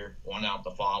first year, one out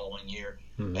the following year,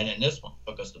 and then this one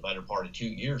took us the better part of 2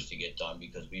 years to get done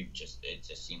because it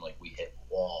just seemed like we hit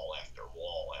wall after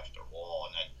wall after wall.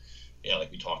 And then, yeah,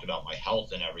 like we talked about, my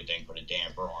health and everything put a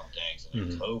damper on things,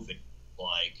 and then COVID,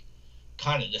 like,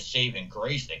 kind of the saving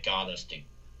grace that got us to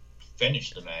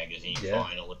finish the magazine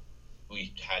finally.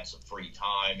 We had some free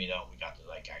time, you know, we got to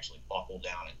like actually buckle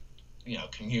down and, you know,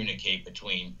 communicate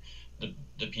between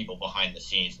the people behind the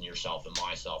scenes and yourself and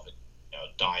myself, and, you know,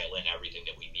 dial in everything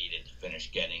that we needed to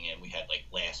finish getting in. We had like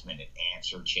last minute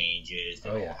answer changes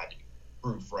that all had to be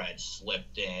proofread,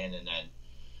 slipped in, and then,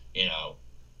 you know,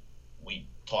 we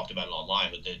talked about it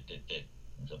online, but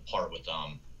the part with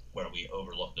where we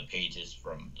overlooked the pages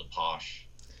from the Posh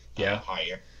Yeah.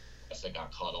 higher that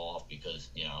got cut off because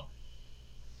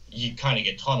you kind of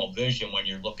get tunnel vision when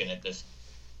you're looking at this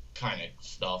kind of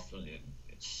stuff.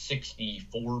 It's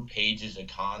 64 pages of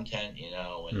content, and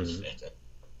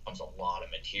it's a lot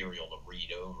of material to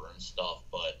read over and stuff.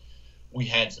 But we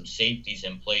had some safeties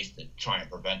in place to try and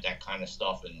prevent that kind of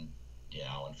stuff, and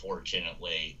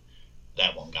unfortunately,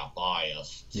 that one got by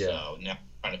us. Yeah. So now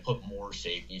trying to put more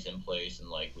safeties in place, and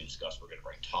like we discussed, we're going to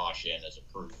bring Tosh in as a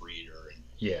proofreader and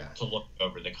to look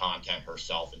over the content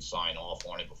herself and sign off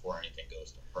on it before anything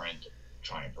goes to print to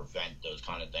try and prevent those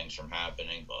kind of things from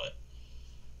happening. But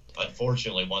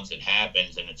unfortunately, once it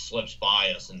happens and it slips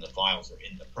by us and the files are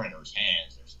in the printer's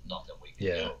hands, there's nothing we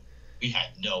can do. We had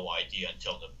no idea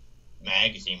until the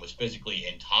magazine was physically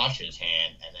in Tasha's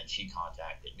hand, and then she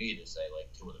contacted me to say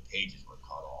like 2 of the pages were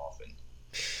cut off. And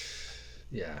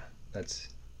yeah, that's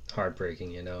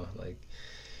heartbreaking, like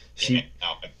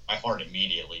my heart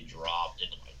immediately dropped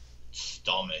into my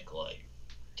stomach, like,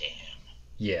 damn.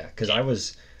 Yeah, because I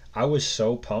was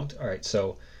so pumped. All right,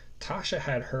 so Tasha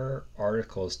had her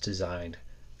articles designed.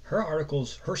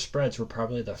 Her spreads were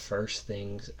probably the first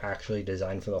things actually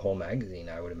designed for the whole magazine,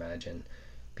 I would imagine,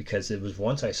 because it was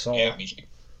once I saw. Yeah, I mean,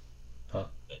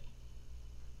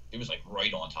 it was like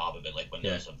right on top of it, like when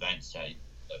those events had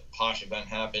the Posh event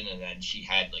happened, and then she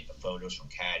had like the photos from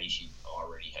Caddy she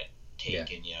already had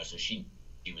taken, so she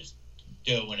was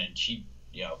doing, and she,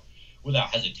 without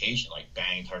hesitation, like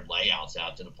banged her layouts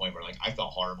out to the point where like I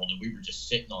felt horrible that we were just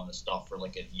sitting on the stuff for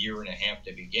like a year and a half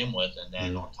to begin with, and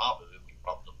then on top of it, we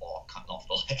dropped the ball cutting off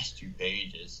the last 2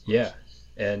 pages. Yeah,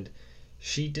 and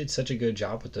she did such a good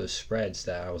job with those spreads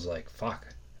that I was like, fuck,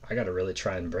 I got to really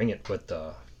try and bring it with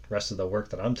the rest of the work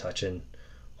that I'm touching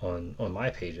on my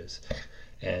pages.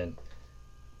 And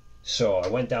so I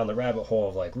went down the rabbit hole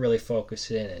of like really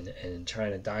focusing and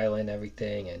trying to dial in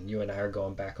everything, and you and I are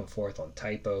going back and forth on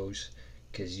typos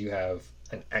because you have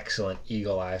an excellent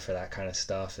eagle eye for that kind of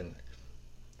stuff. And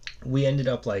we ended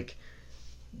up like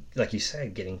you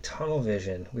said, getting tunnel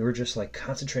vision. We were just like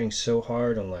concentrating so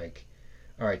hard on like,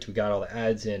 all right, we got all the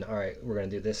ads in, all right, we're gonna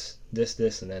do this,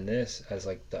 and then this as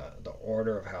like the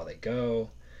order of how they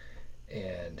go.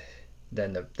 And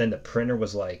then the printer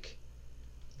was like,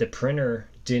 the printer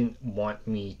didn't want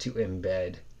me to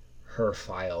embed her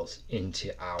files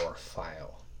into our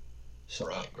file. So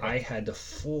right. I had to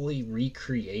fully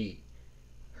recreate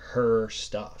her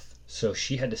stuff. So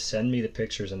she had to send me the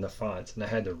pictures and the fonts, and I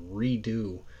had to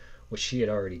redo what she had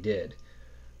already did,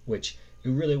 which it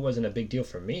really wasn't a big deal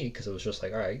for me because it was just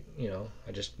like, all right,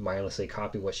 I just mindlessly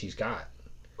copy what she's got.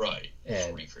 Right.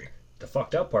 And the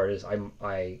fucked up part is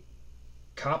I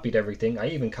copied everything. I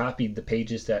even copied the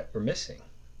pages that were missing.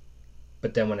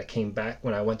 But then when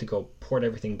I went to go port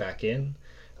everything back in,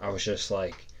 I was just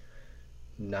like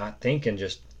not thinking,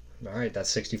 just, all right,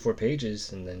 that's 64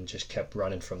 pages, and then just kept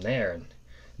running from there. And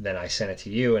then I sent it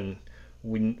to you, and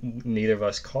neither of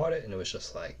us caught it, and it was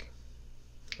just like,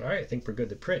 all right, I think we're good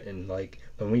to print. And like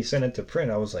when we sent it to print,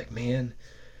 I was like, man,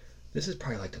 this is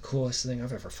probably like the coolest thing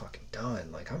I've ever fucking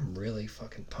done. Like, I'm really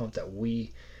fucking pumped that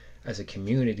we as a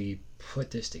community put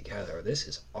this together. This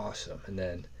is awesome. And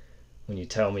then when you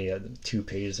tell me 2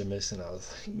 pages are missing, I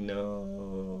was like,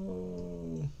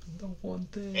 no, the one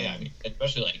thing. Yeah, I mean,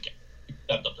 especially like you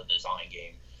stepped up the design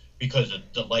game because of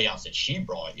the layouts that she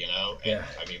brought, And, yeah.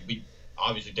 I mean,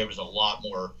 obviously there was a lot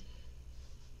more,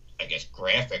 I guess,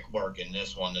 graphic work in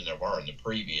this one than there were in the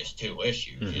previous 2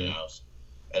 issues,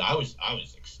 And I was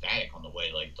ecstatic on the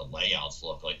way like the layouts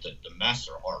look. Like the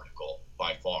Messer article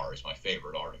by far is my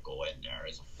favorite article in there.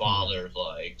 As a father,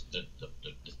 like the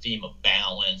theme of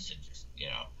balance and just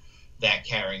that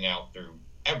carrying out through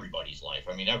everybody's life.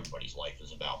 I mean, everybody's life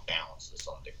is about balance to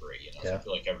some degree. So I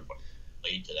feel like everybody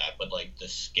relate to that. But like the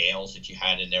scales that you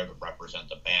had in there to represent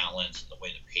the balance, and the way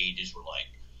the pages were like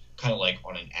kind of like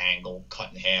on an angle,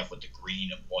 cut in half with the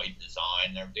green and white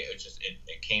design. It was just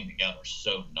it came together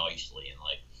so nicely, and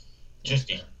like just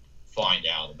to find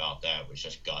out about that was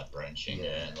just gut wrenching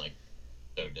and like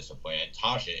so disappointing.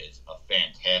 Tasha is a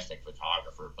fantastic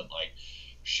photographer, but like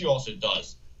she also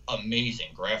does amazing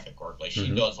graphic work. Like she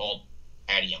does all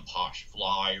Caddy and Posh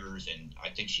flyers, and I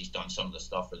think she's done some of the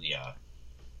stuff for the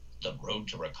Road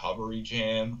to Recovery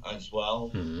Jam as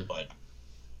well. But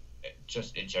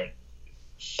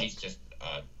she's just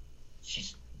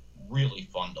she's really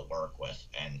fun to work with,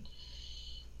 and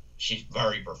she's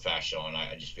very professional, and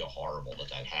I just feel horrible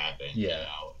that happened.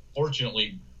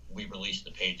 Fortunately, we released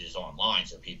the pages online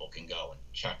so people can go and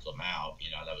check them out.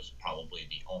 That was probably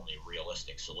the only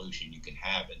realistic solution you can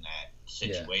have in that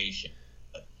situation.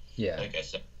 Yeah. like I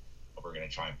said, we're going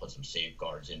to try and put some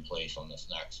safeguards in place on this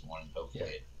next one. Hopefully,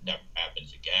 Yeah. it never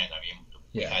happens again. I mean,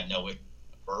 we Yeah. had no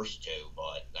first two,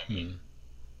 but I mean,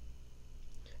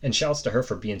 And shouts to her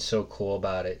for being so cool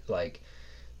about it. Like,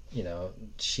 you know,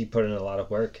 she put in a lot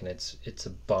of work, and it's a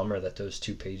bummer that those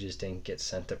 2 pages didn't get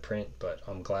sent to print. But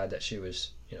I'm glad that she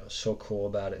was, you know, so cool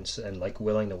about it, and like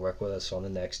willing to work with us on the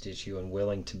next issue, and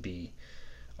willing to be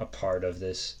a part of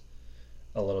this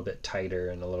a little bit tighter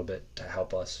and a little bit to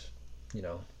help us, you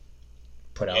know,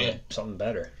 put out yeah, something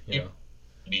better. You know.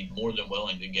 be more than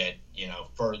willing to get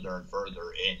further and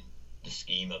further in the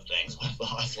scheme of things with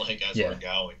us, like as we're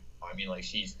going. I mean, like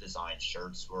she's designed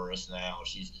shirts for us now.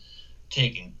 She's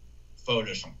taken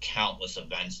photos from countless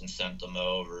events and sent them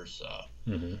over. So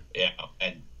yeah,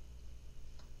 and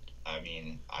I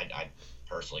mean, I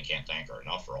personally can't thank her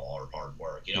enough for all her hard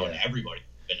work. You know, and everybody's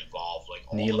been involved, like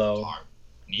all Nilo. the time.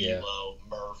 Nilo,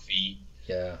 Murphy,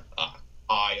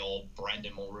 Kyle,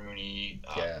 Brendan Mulrooney,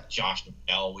 Josh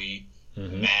McElwee,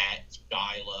 Matt,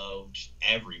 Shiloh, just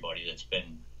everybody that's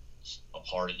been a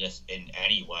part of this in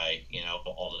any way. You know,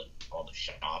 all the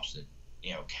shops that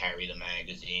carry the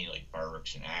magazine, like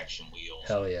Burks and Action Wheels.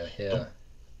 Hell yeah, yeah.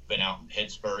 Been out in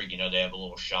Pittsburgh. You know, they have a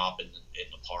little shop in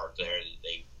the park there that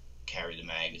they carry the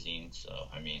magazine. So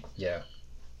I mean,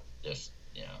 just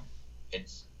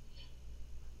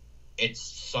it's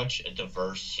such a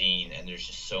diverse scene, and there's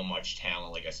just so much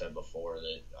talent, like I said before,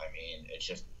 that I mean, it's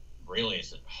just really,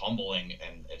 it's humbling,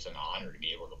 and it's an honor to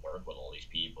be able to work with all these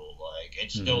people. Like,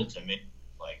 it's still, to me,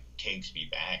 like, takes me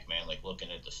back, man, like looking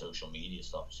at the social media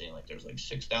stuff, seeing like there's like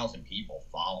 6,000 people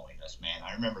following us, man.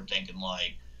 I remember thinking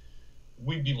like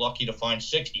we'd be lucky to find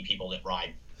 60 people that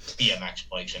ride BMX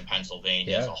bikes in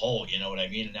Pennsylvania as a whole, you know what I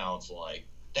mean? And now it's like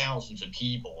thousands of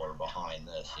people are behind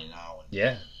this, you know?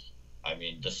 And, I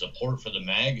mean, the support for the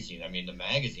magazine, I mean, the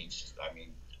magazine's just, I mean,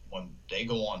 when they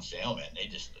go on sale, man, they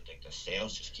just, like, the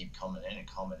sales just keep coming in and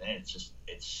coming in. It's just,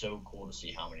 it's so cool to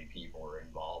see how many people are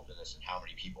involved in this and how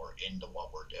many people are into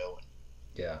what we're doing.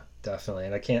 Yeah, definitely.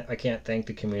 And I can't thank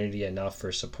the community enough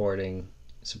for supporting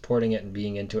it and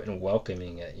being into it and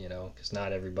welcoming it, you know, because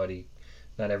not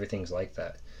everything's like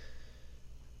that.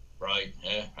 Right.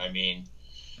 Yeah. I mean,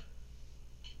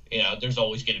 you know, there's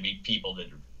always going to be people that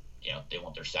are, you know, they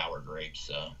want their sour grapes,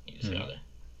 so you just gotta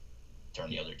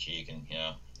turn the other cheek and, you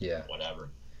know, whatever.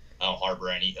 I don't harbor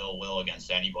any ill will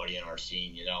against anybody in our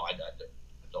scene, you know.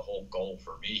 The whole goal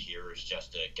for me here is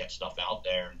just to get stuff out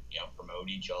there and, you know, promote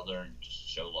each other and just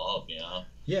show love, you know.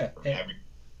 Yeah.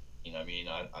 You know, I mean,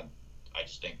 I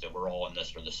just think that we're all in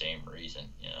this for the same reason,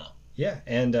 you know. Yeah,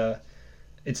 and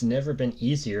it's never been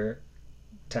easier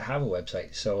to have a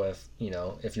website. So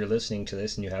if you're listening to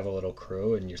this and you have a little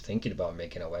crew and you're thinking about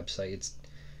making a website, it's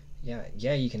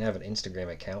you can have an Instagram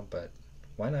account, but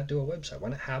why not do a website? Why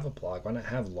not have a blog? Why not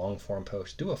have long form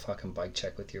posts? Do a fucking bike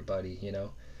check with your buddy, you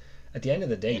know. At the end of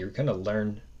the day, you're gonna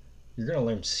learn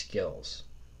skills.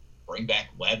 Bring back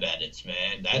web edits,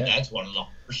 man. That's one of the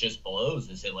harshest blows,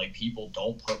 is that like people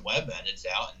don't put web edits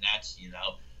out, and that's, you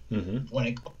know, when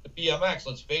it comes to BMX,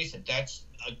 let's face it, that's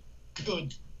a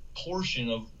good portion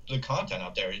of the content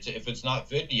out there. If it's not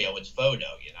video, it's photo,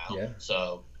 you know.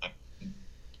 So,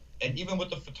 and even with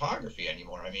the photography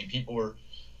anymore, I mean,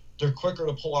 they're quicker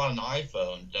to pull out an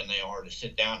iPhone than they are to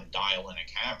sit down and dial in a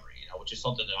camera, you know, which is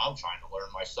something that I'm trying to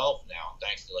learn myself now,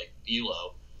 thanks to like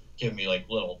Dilo giving me like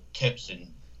little tips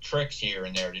and tricks here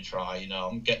and there to try. You know,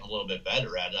 I'm getting a little bit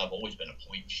better at it. I've always been a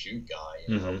point and shoot guy,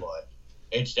 you know, but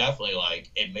it's definitely like,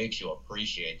 it makes you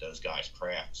appreciate those guys'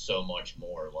 craft so much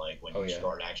more. Like when you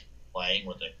start actually playing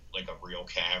with a real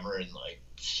camera and like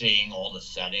seeing all the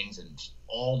settings and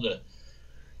all the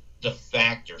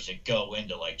factors that go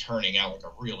into like turning out like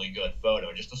a really good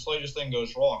photo. Just the slightest thing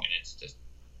goes wrong and it's just,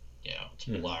 you know, it's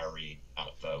blurry, out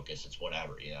of focus, it's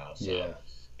whatever, you know. So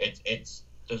it's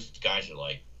those guys are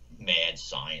like mad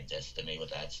scientists to me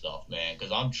with that stuff, man,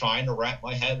 because I'm trying to wrap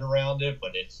my head around it,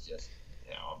 but it's just,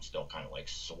 you know, I'm still kind of like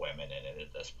swimming in it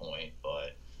at this point.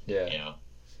 But you know,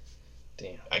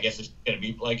 I guess it's gonna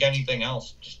be like anything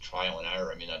else, just trial and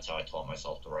error. I mean, that's how I taught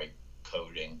myself to write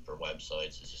coding for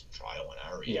websites, is just trial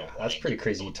and error. Yeah, that's pretty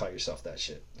crazy you taught yourself that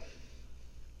shit.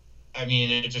 I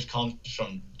mean, it just comes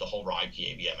from the whole Ride PA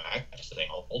BMX thing.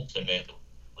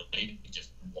 Ultimately,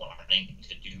 just wanting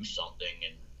to do something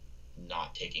and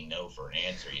not taking no for an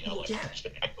answer, you know, just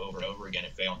over and over again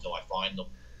and fail until I find them,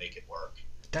 make it work.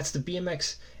 That's the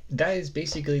BMX. That is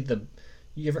basically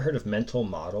you ever heard of mental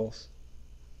models?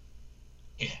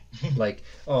 Yeah. Like,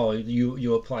 oh,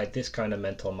 you applied this kind of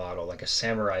mental model, like a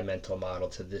samurai mental model,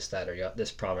 to this, that, or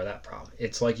this problem or that problem.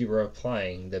 It's like you were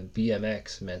applying the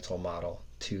BMX mental model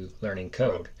to learning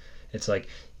code. It's like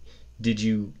Did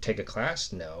you take a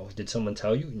class? No. Did someone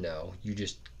tell you? No. You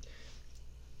just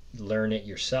learn it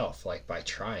yourself, like by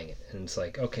trying it. And it's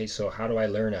like, okay, so how do I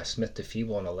learn a Smith to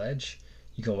feeble on a ledge?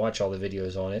 You can watch all the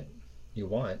videos on it you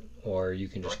want, or you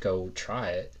can just go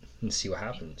try it and see what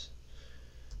happens.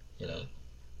 You know,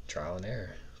 trial and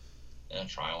error. Yeah,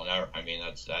 trial and error. I mean,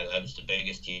 that was the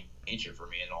biggest teacher for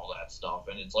me and all that stuff.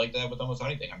 And it's like that with almost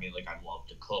anything. I mean, like, I love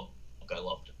to cook. I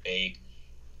love to bake.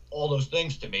 All those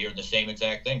things to me are the same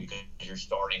exact thing because you're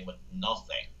starting with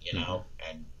nothing, you know,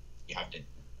 and you have to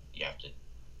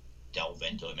delve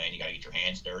into it, man. You got to get your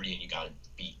hands dirty and you got to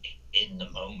be in the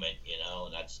moment, you know,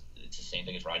 and it's the same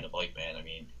thing as riding a bike, man. I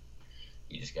mean,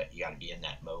 you got to be in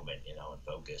that moment, you know, and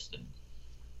focused and,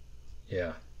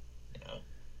 you know,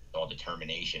 all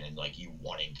determination and like you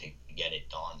wanting to get it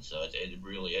done. So it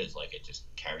really is like, it just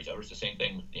carries over. It's the same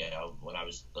thing, you know, when I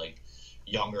was like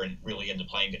younger and really into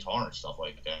playing guitar and stuff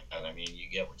like that. And I mean, you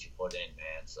get what you put in,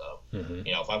 man. So,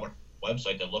 you know, if I went to a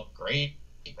website that looked great,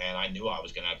 man, I knew I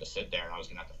was going to have to sit there and I was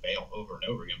going to have to fail over and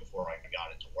over again before I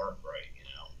got it to work right, you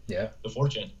know? Yeah. The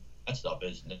fortunate that stuff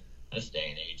is in this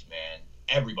day and age, man,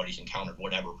 everybody's encountered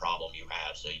whatever problem you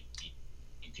have. So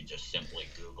you could just simply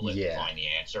Google it and find the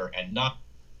answer, and not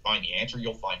find the answer.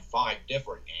 You'll find 5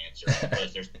 different answers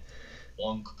because there's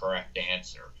one correct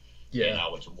answer. Yeah. You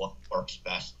know, it's what works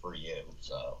best for you.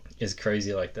 So it's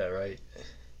crazy like that, right?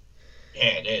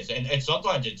 Yeah, it is. And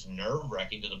sometimes it's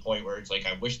nerve-wracking to the point where it's like,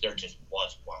 I wish there just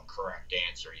was one correct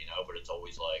answer, you know, but it's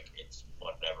always like, it's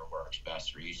whatever works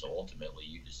best for you. So ultimately,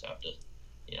 you just have to,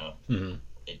 you know,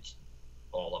 it's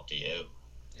all up to you.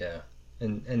 Yeah.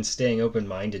 And staying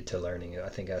open-minded to learning, I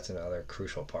think that's another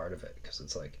crucial part of it, because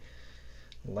it's like,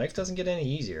 life doesn't get any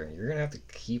easier. You're going to have to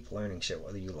keep learning shit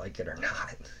whether you like it or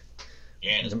not.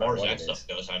 Yeah, and as far as that stuff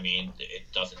goes, I mean, it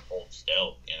doesn't hold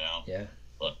still, you know? Yeah.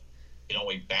 But you know,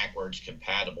 we backwards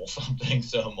compatible something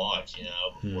so much, you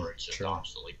know, before it's just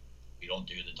obsolete. We don't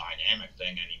do the dynamic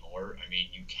thing anymore. I mean,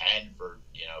 you can for,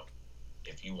 you know,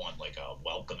 if you want like a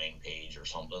welcoming page or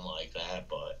something like that,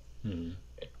 but you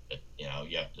know,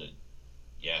 you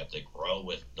have to grow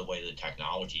with the way the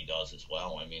technology does as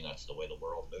well. I mean, that's the way the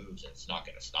world moves, and it's not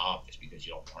going to stop just because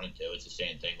you don't want it to. It's the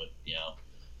same thing with, you know,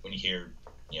 when you hear,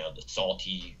 you know, the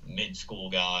salty mid-school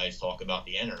guys talk about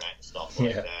the internet and stuff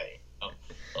like that. You know?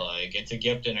 Like, it's a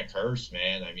gift and a curse,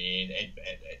 man. I mean,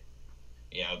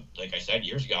 you know, like I said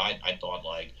years ago, I thought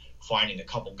like finding a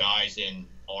couple guys in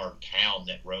our town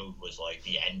that rode was like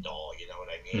the end all. You know what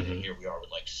I mean? And here we are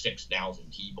with like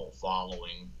 6,000 people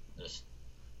following this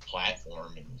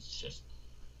platform, and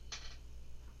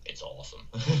it's awesome.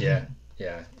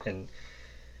 Yeah, and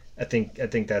I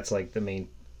think that's like the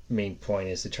main point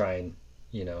is to try and,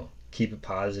 you know, keep it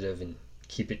positive and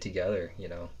keep it together. You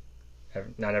know,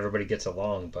 not everybody gets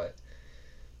along, but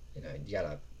you know, you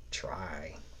gotta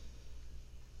try.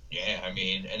 Yeah, I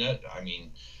mean,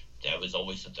 that was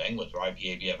always the thing with Ride PA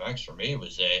BMX for me,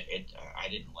 was that I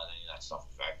didn't let any of that stuff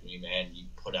affect me, man. You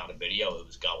put out a video, it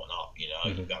was going up, you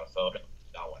know. You got a photo,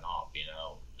 going up, you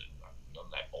know. None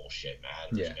of that bullshit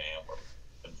matters, man.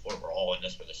 We're all in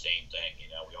this for the same thing, you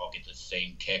know. We all get the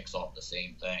same kicks off the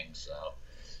same thing, so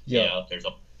you know, there's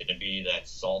going to be that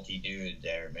salty dude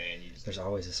there, man. There's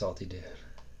always a salty dude.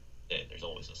 There's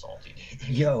always a salty dude.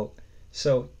 Yo,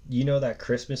 so you know that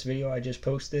Christmas video I just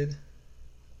posted?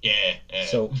 Yeah.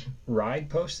 So Ride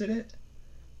posted it,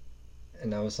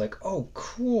 and I was like, oh,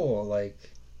 cool, like,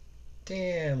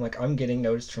 damn, like, I'm getting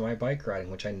noticed for my bike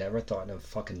riding, which I never thought in a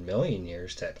fucking million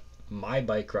years that my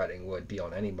bike riding would be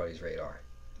on anybody's radar,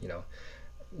 you know.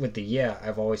 With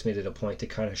I've always made it a point to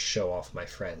kind of show off my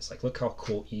friends. Like, look how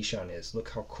cool Ishan is. Look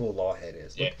how cool Lawhead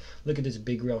is. Look at this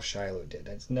big rail Shiloh did.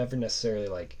 It's never necessarily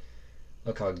like,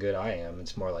 look how good I am.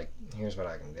 It's more like, here's what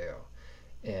I can do.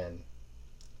 And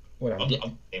what I'm the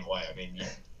same way. I mean,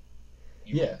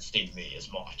 you won't see me as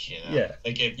much, you know. Yeah.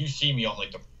 Like, if you see me on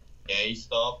like the gay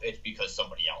stuff, it's because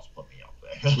somebody else put me up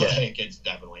there. Like, it's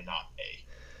definitely not me.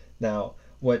 Now,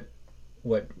 what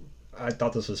I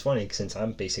thought this was funny, since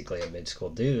I'm basically a mid-school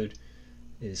dude,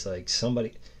 is like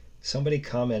somebody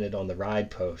commented on the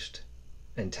Ride post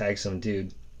and tagged some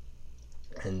dude,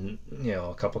 and you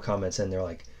know, a couple comments in, they're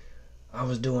like, I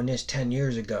was doing this 10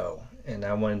 years ago, and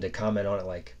I wanted to comment on it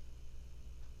like,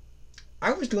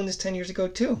 I was doing this 10 years ago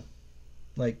too.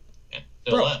 Like,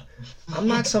 bro, I'm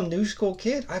not some new school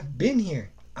kid. I've been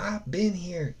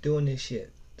here doing this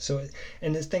shit. So,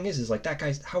 and the thing is like, that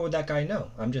guy's, how would that guy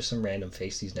know? I'm just some random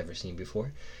face he's never seen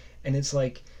before. And it's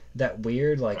like that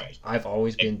weird, like, I've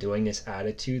always been doing this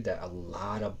attitude that a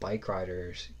lot of bike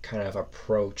riders kind of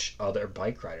approach other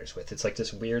bike riders with. It's like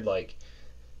this weird, like,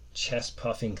 chest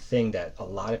puffing thing that a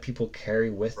lot of people carry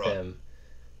with them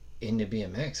into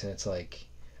BMX, and it's like,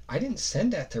 I didn't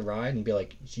send that to Ride and be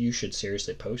like, you should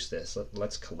seriously post this.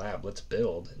 Let's collab. Let's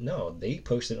build. No, they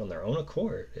posted on their own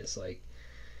accord. It's like,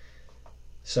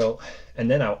 so, and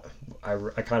then I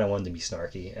kind of wanted to be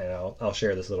snarky, and I'll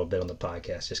share this little bit on the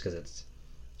podcast just because it's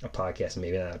a podcast and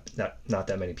maybe not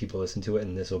that many people listen to it,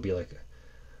 and this will be like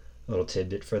a little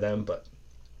tidbit for them. But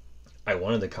I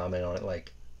wanted to comment on it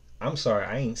like, I'm sorry,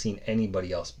 I ain't seen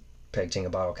anybody else packaging a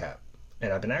bottle cap,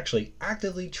 and I've been actually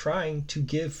actively trying to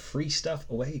give free stuff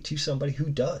away to somebody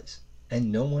who does,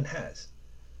 and no one has.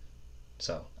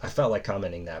 So I felt like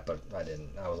commenting that, but I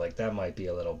didn't. I was like, that might be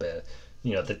a little bit,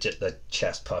 the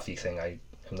chest puffy thing I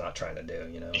am not trying to do,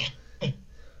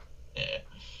 Yeah.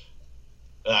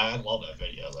 I love that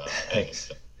video, though.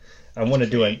 Thanks. I want to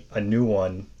do a new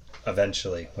one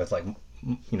eventually with, like,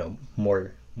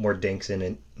 more dinks in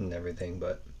it and everything,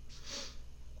 but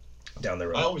down the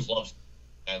road. I always loved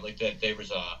like that. There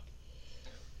was I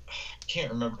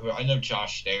can't remember who. I know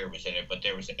Josh Stair was in it, but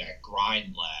there was that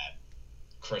Grind Lab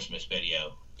Christmas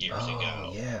video years ago.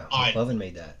 Oh, yeah. McLovin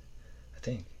made that, I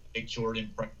think. Big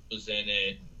Jordan was in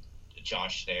it,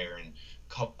 Josh Stair, and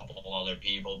a couple other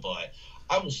people, but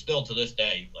I will still to this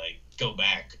day like go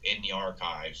back in the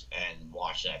archives and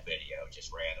watch that video just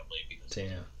randomly because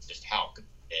it's just how good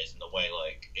it is, and the way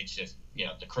like it's just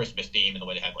the Christmas theme and the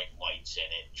way they had like lights in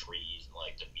it, trees, and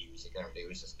like the music and everything.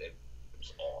 It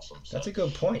was awesome. So, that's a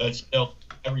good point. But still,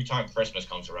 every time Christmas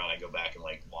comes around, I go back and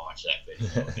like watch that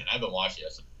video, and I've been watching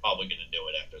this. I'm probably gonna do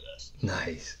it after this.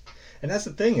 Nice. And that's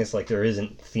the thing, is like there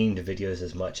isn't themed videos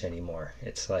as much anymore.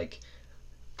 It's like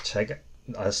check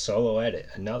a solo edit,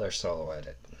 another solo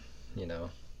edit,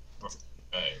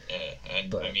 Right, yeah.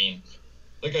 And I mean,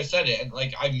 like I said, and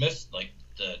like I missed like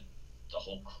the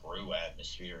whole crew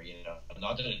atmosphere,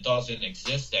 Not that it doesn't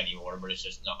exist anymore, but it's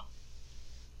just not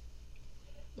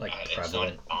like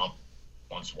prevalent. It's not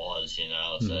once was,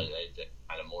 So they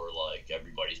kind of more like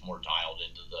everybody's more dialed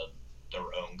into their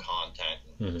own content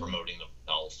and promoting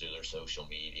themselves through their social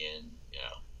media, and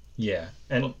Yeah,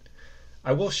 and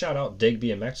I will shout out Dig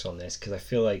BMX on this because I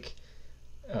feel like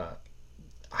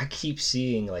I keep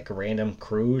seeing like random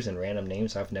crews and random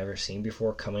names I've never seen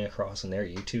before coming across on their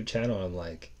YouTube channel, and I'm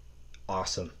like,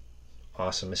 awesome.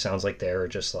 It sounds like they're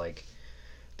just like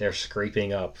they're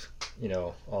scraping up,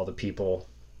 all the people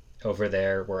over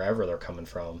there wherever they're coming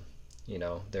from.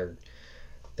 They're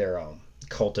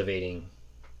cultivating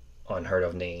unheard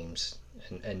of names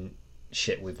and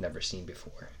shit we've never seen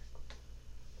before.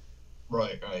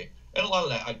 Right. And a lot of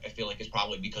that, I feel like, is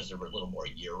probably because they're a little more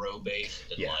Euro-based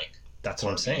than, like... That's what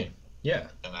I'm saying. Yeah.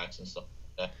 MX and stuff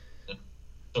like that.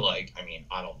 So, like, I mean,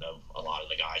 I don't know a lot of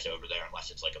the guys over there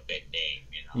unless it's, like, a big name,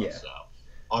 Yeah. So,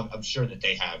 I'm sure that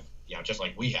they have, just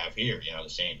like we have here, the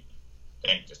same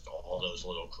thing, just all those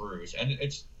little crews. And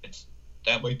it's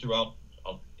that way throughout,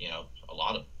 a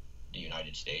lot of the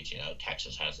United States.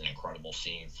 Texas has an incredible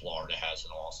scene. Florida has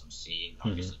an awesome scene.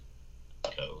 Obviously,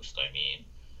 the coast, I mean...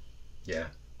 Yeah.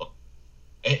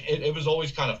 It was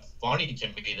always kind of funny to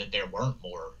me that there weren't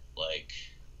more, like,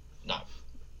 not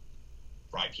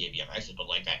Ride PA BMXs, but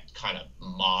like that kind of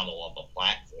model of a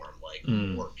platform, like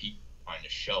more people trying to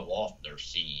show off their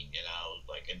scene,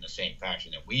 like in the same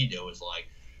fashion that we do. Is like,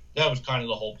 that was kind of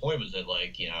the whole point, was that,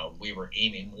 like, we were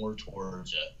aiming more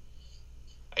towards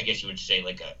I guess you would say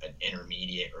like an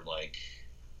intermediate or like,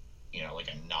 like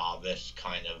a novice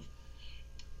kind of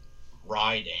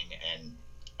riding, and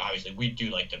obviously we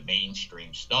do like the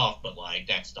mainstream stuff, but like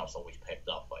that stuff's always picked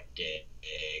up by Dig,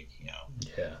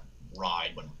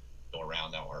 Ride when we go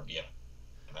around now, our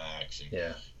BMX,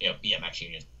 and BMX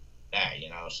unions,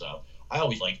 so I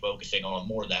always like focusing on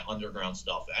more of that underground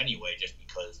stuff anyway, just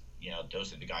because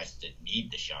those are the guys that need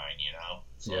the shine,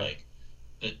 so like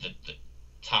the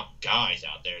top guys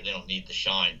out there, they don't need the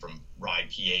shine from Ride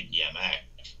PA BMX,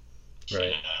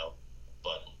 right?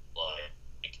 But like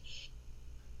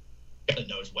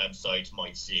those websites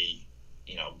might see,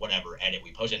 whatever edit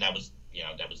we posted, and that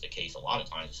was the case a lot of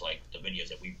times. It's like the videos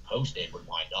that we posted would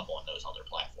wind up on those other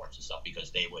platforms and stuff,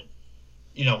 because they would,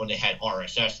 when they had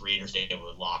RSS readers, they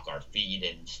would lock our feed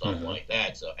and stuff like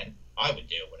that. So, and I would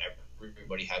do, whenever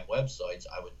everybody had websites,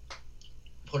 I would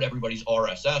put everybody's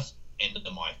RSS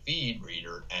into my feed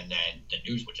reader, and then the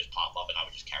news would just pop up, and I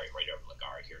would just carry it right over, like,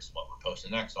 all right, here's what we're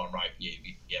posting next on Ride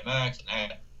PA BMX,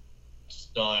 and that's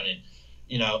done. And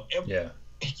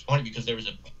it's funny because there was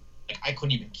I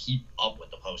couldn't even keep up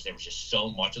with the posts. There was just so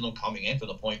much of them coming in, to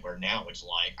the point where now it's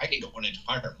like I can go an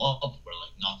entire month where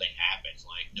like nothing happens.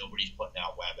 Like nobody's putting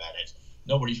out web edits.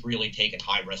 Nobody's really taking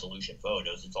high resolution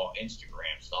photos. It's all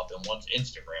Instagram stuff. And once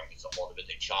Instagram gets a hold of it,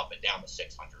 they chop it down to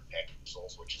 600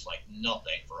 pixels, which is like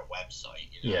nothing for a website.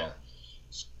 Yeah.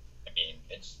 I mean,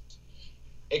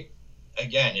 it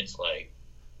again. It's like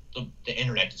the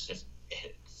internet is just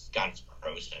it's got its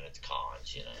pros and its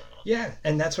cons, you know. Yeah,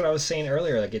 and that's what I was saying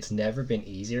earlier. Like, it's never been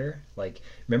easier. Like,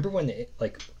 remember when the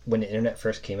internet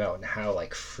first came out and how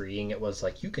like freeing it was.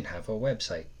 Like, you can have a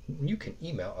website, you can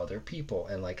email other people,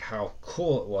 and like how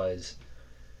cool it was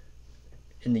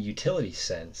in the utility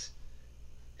sense.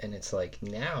 And it's like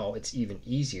now it's even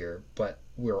easier, but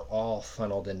we're all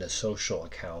funneled into social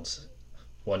accounts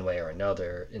one way or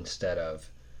another instead of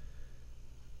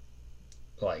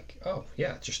like, oh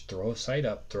yeah, just throw a site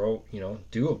up, do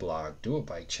a blog, do a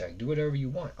bike check, do whatever you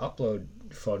want, upload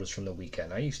photos from the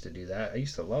weekend. I used to do that. I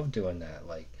used to love doing that.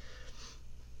 Like,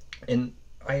 and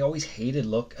I always hated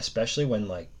look, especially when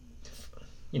like,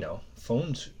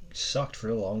 phones sucked for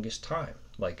the longest time.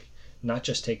 Like, not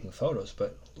just taking photos,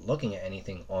 but looking at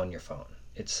anything on your phone.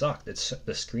 It sucked.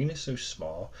 The screen is so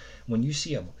small. When you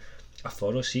see a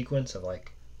photo sequence of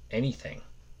like anything,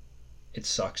 it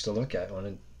sucks to look at on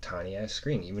a tiny ass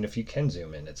screen. Even if you can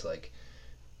zoom in, it's like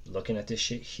looking at this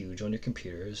shit huge on your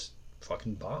computer is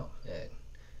fucking bomb. And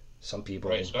some people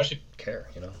Right, especially care.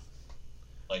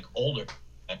 like older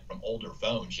and from older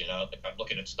phones, you know. Like I'm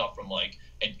looking at stuff from like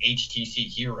an HTC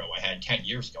Hero I had 10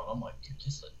 years ago, and I'm like, dude,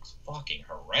 this looks fucking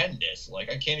horrendous.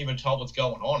 Like I can't even tell what's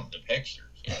going on in the pictures,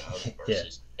 you know,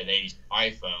 versus today's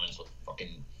iPhones with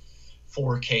fucking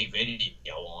 4K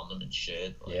video on them and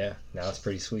shit. Like, yeah, now it's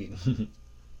pretty sweet.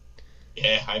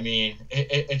 yeah, I mean,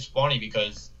 it's funny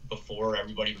because before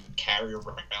everybody would carry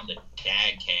around the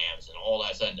DAG cams and all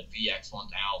that stuff, and the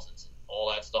VX1000s and all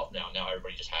that stuff. Now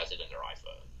everybody just has it in their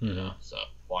iPhone, you know. So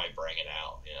why bring it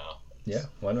out, you know? Yeah,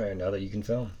 one way or another you can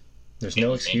film. There's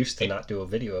no excuse to not do a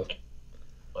video.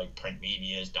 Like print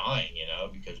media is dying, you know,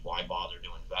 because why bother to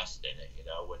invest in it, you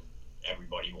know, when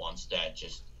everybody wants that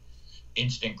just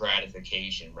instant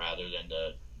gratification rather than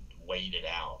to wait it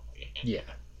out. Yeah,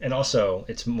 and also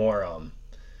it's more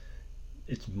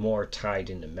tied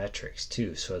into metrics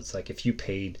too. So it's like if you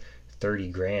paid 30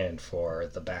 grand for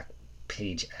the back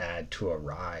page ad to a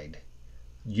ride,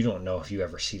 you don't know if you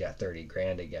ever see that 30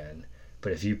 grand again.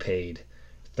 But if you paid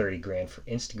 30 grand for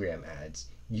Instagram ads,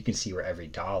 you can see where every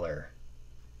dollar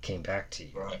came back to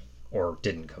you, right, or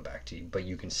didn't come back to you, but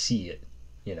you can see it,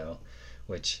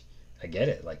 which I get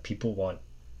it. Like, people want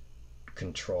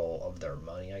control of their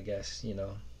money, I guess.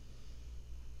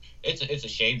 It's a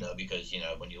shame though, because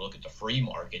when you look at the free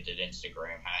market that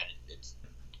Instagram had, it's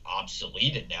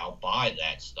obsoleted now by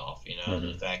that stuff.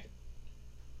 The fact,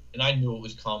 and I knew it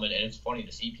was coming, and it's funny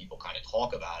to see people kind of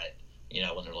talk about it.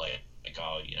 When they're like,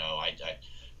 oh,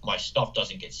 my stuff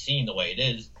doesn't get seen the way it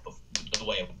is, the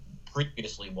way it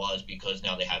previously was, because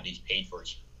now they have these paid for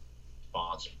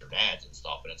sponsored ads and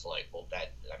stuff, and it's like, well,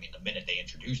 the minute they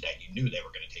introduced that, you knew they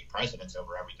were going to take precedence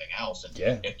over everything else, and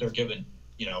if they're giving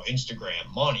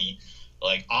Instagram money,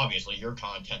 like, obviously your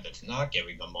content that's not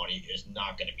giving them money is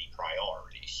not going to be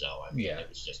priority. So it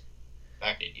was just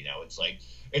affected. It's like,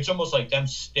 it's almost like them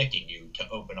sticking you to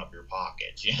open up your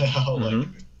pockets. Like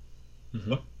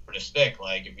for the stick,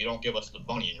 like, if you don't give us the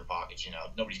money in your pockets,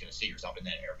 nobody's going to see yourself, and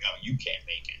then there we go, you can't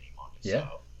make any money. Yeah,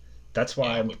 so, that's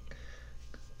why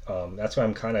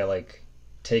I'm kind of like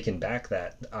taken back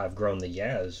that I've grown the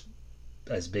Yaz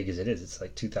as big as it is. It's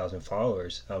like 2,000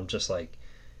 followers. I'm just like,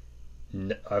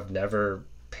 I've never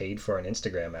paid for an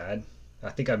Instagram ad. I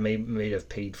think I may have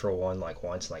paid for one like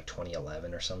once in like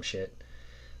 2011 or some shit.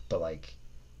 But like,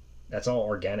 that's all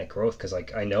organic growth, because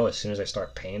like I know as soon as I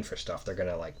start paying for stuff, they're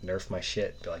gonna like nerf my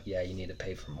shit. Be like, yeah, you need to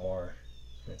pay for more.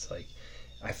 And it's like,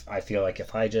 I feel like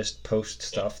if I just post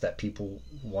stuff that people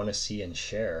want to see and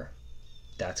share,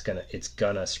 it's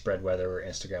gonna spread whether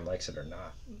Instagram likes it or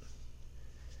not.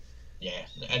 Yeah,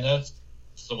 and that's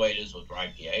the way it is with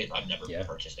IPAs. I've never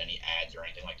purchased any ads or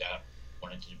anything like that. I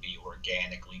want it to be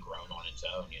organically grown on its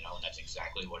own, and that's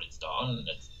exactly what it's done, and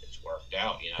it's worked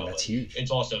out, And that's huge.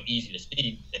 It's also easy to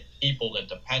see that people that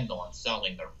depend on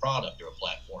selling their product through a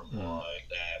platform like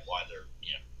that, why they're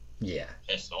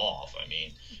pissed off.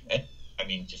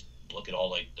 Just look at all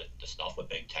like the stuff with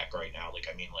big tech right now.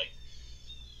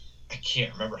 I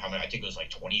can't remember how many. I think it was like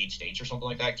 28 states or something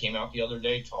like that came out the other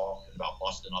day talking about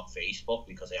busting up Facebook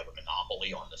because they have a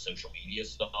monopoly on the social media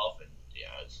stuff, and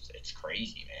it's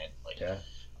crazy, man.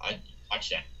 I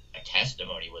watched a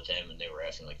testimony with him, and they were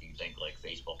asking, like, do you think like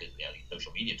Facebook is, these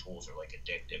social media tools are like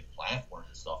addictive platforms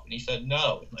and stuff, and he said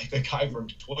no. Like, the guy from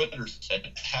Twitter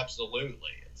said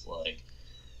absolutely. It's like,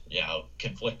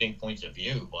 conflicting points of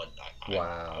view, but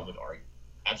I would argue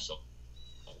absolutely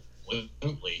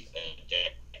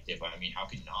addictive. How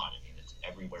could you not? It's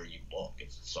everywhere you look.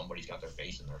 Somebody's got their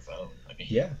face in their phone.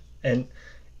 Yeah, and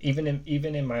even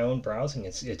in my own browsing,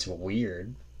 it's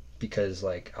weird, because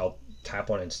like I'll tap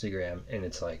on Instagram and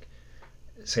it's like,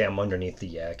 say I'm underneath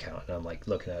the account and I'm like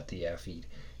looking at the feed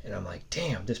and I'm like,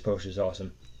 damn, this post is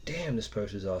awesome. Damn, this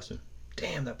post is awesome.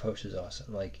 Damn, that post is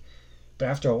awesome. Like, but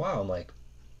after a while, I'm like,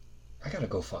 I gotta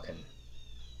go fucking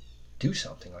do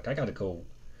something. Like, I gotta go.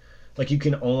 Like, you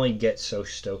can only get so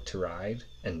stoked to ride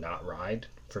and not ride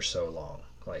for so long.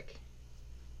 Like,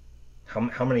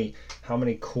 how many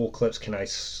cool clips can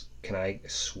I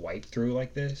swipe through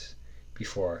like this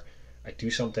before I do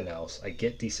something else? I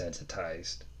get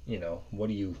desensitized. You know, what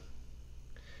do you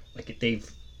like? They've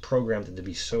programmed it to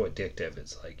be so addictive.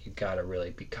 It's like you gotta really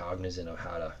be cognizant of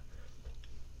how to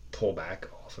pull back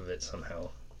off of it somehow.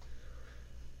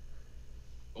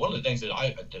 One of the things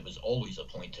that was always a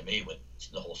point to me with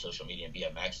the whole social media and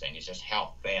BMX thing is just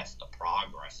how fast the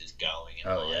progress is going,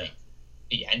 and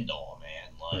the end all,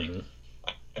 man. Like,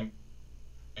 I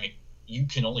mean, you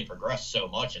can only progress so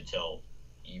much until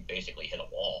you basically hit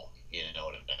a wall. You know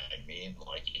what I mean?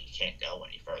 Like, you can't go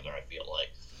any further. I feel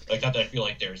like not that I feel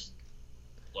like there's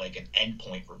like an end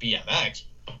point for BMX,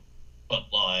 but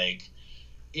like,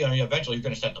 you know, eventually you're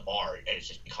going to set the bar, and it's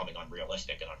just becoming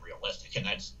unrealistic, and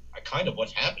that's kind of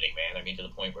what's happening, man. I mean, to the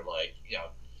point where, like, you know,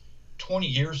 20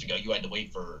 years ago, you had to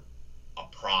wait for a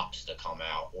props to come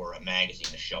out or a magazine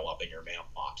to show up in your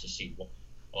mailbox to see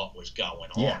what was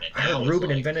going on. And I heard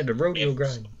Ruben invented a rodeo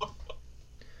grind.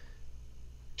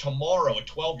 Tomorrow, a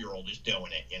 12-year-old is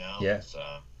doing it, you know? Yeah. So,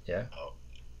 yeah.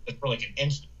 It's for like an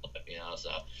instant, you know? So,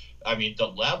 I mean, the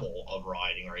level of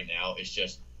riding right now is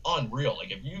just unreal.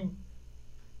 Like, if you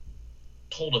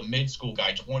told a mid-school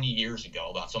guy 20 years ago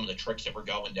about some of the tricks that were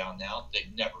going down now,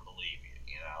 they'd never believe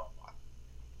you, you know?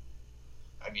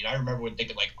 I mean, I remember when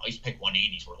thinking, like, ice pick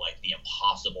 180s were, like, the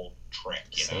impossible trick,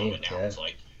 you know? And now it's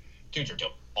like, dudes are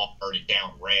doing off-bird and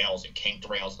down rails and kinked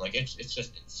rails. And, like, it's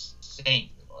just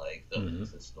insane. Like,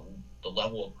 it's the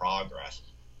level of progress.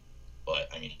 But,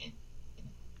 I mean,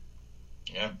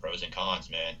 yeah, pros and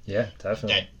cons, man. Yeah,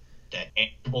 definitely. That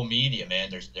tangible media, man,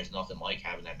 there's nothing like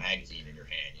having that magazine in your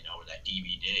hand, you know, or that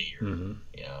DVD, or,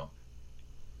 you know.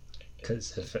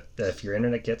 Because if your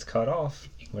internet gets cut off,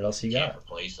 what else you got? Can't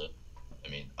replace it. I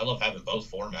mean, I love having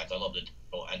both formats. I love the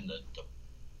digital and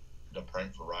the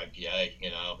print for Ride PA,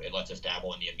 you know. It lets us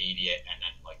dabble in the immediate and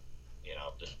then, like, you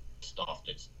know, the stuff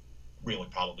that's really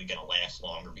probably going to last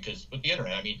longer. Because with the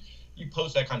internet, I mean, you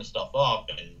post that kind of stuff up,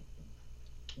 and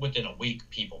within a week,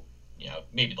 people, you know,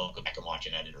 maybe they'll go back and watch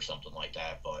an edit or something like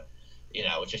that, but, you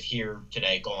know, it's just here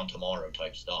today, gone tomorrow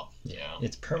type stuff, you know?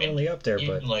 It's permanently up there,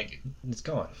 but like, it's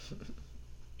gone.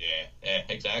 yeah,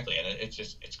 exactly, and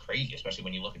it's crazy, especially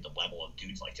when you look at the level of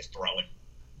dudes, like, just throwing,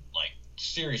 like,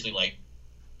 seriously, like,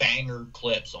 banger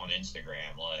clips on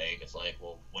Instagram. Like, it's like,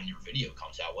 well, when your video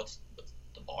comes out, what's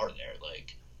the bar there?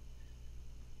 Like,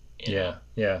 you know,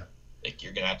 like,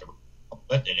 you're gonna have to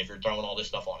lift it if you're throwing all this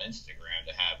stuff on Instagram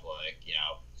to have, like, you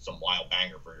know, some wild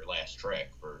banger for your last trick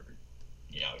for,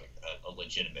 you know, a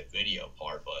legitimate video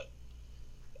part. But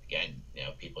again, you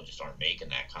know, people just aren't making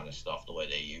that kind of stuff the way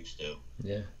they used to.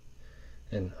 Yeah,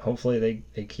 and hopefully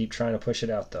they keep trying to push it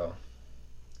out, though.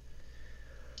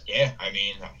 Yeah, I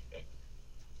mean,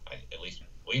 at least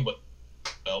we will,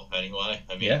 anyway.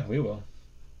 I mean, yeah, we will.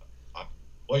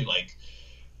 Boy, like,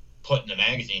 putting the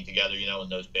magazine together, you know,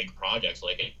 and those big projects,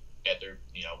 like, after,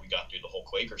 you know, we got through the whole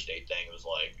Quaker State thing, it was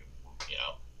like, you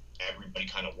know, everybody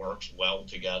kind of works well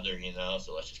together, you know,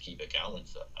 so let's just keep it going.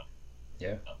 So, yeah.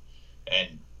 You know?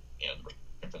 And, you know, the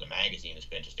reception for the magazine has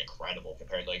been just incredible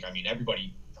compared, like, I mean,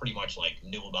 everybody pretty much, like,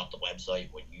 knew about the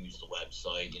website, would use the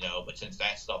website, you know, but since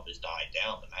that stuff has died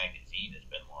down, the magazine has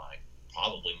been, like,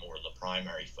 probably more the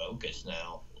primary focus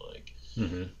now. Like,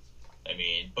 I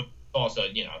mean, but also,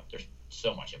 you know, there's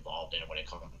so much involved in it when it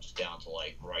comes down to,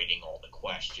 like, writing all the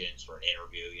questions for an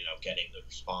interview, you know, getting the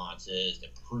responses, the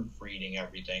proofreading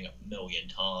everything a million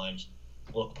times,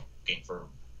 looking for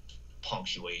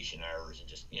punctuation errors, and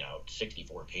just, you know,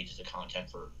 64 pages of content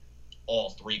for all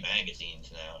three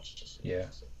magazines now. It's just,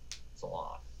 it's a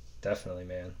lot. Definitely,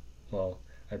 man. Well,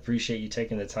 I appreciate you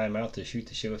taking the time out to shoot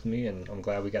the shit with me, and I'm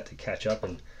glad we got to catch up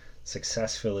and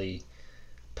successfully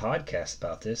podcast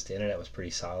about this. The internet was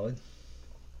pretty solid.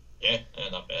 Yeah,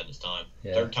 not bad this time.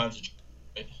 Yeah. Third time's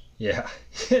a... Yeah,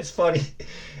 it's funny.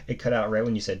 It cut out right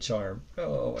when you said charm.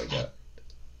 Oh my god.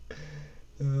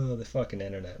 Oh, the fucking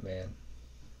internet, man.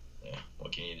 Yeah,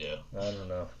 what can you do? I don't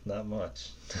know, not much.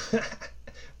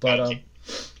 But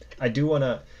I do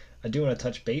wanna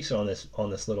touch base on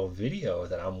this little video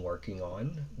that I'm working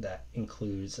on that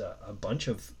includes a bunch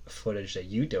of footage that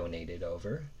you donated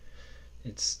over.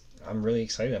 I'm really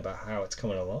excited about how it's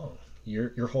coming along.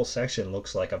 Your whole section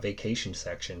looks like a vacation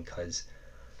section because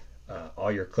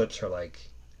all your clips are like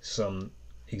some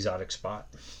exotic spot.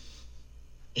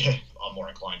 I'm more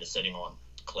inclined to sitting on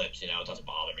clips. It doesn't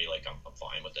bother me. Like I'm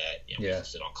fine with that. We used to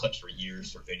sit on clips for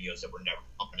years for videos that were never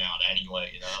coming out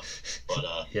anyway.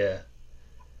 But yeah,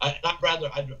 I'd rather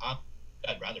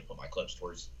put my clips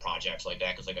towards projects like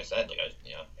that because, like I said,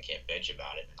 I can't bitch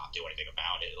about it and not do anything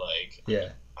about it. Like, yeah,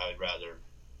 I would rather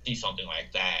see something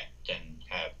like that than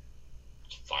have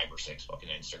 5 or 6 fucking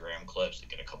Instagram clips that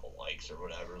get a couple likes or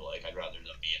whatever. Like, I'd rather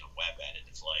them be in a web edit.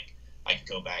 It's like I can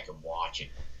go back and watch it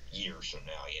years from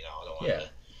now. I don't want to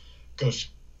go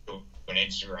to an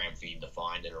Instagram feed to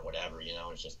find it or whatever.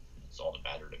 It's all the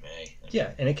better to me.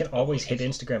 Yeah, and it can always hit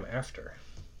Instagram after.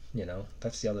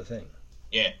 That's the other thing.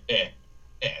 Yeah.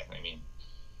 I mean,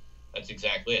 that's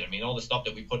exactly it. I mean, all the stuff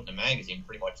that we put in the magazine,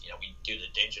 pretty much, we do the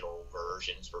digital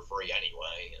versions for free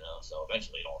anyway, so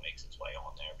eventually it all makes its way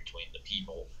on there between the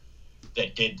people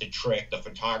that did the trick, the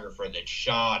photographer that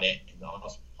shot it, and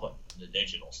us putting the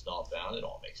digital stuff out. It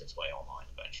all makes its way online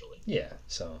eventually. Yeah,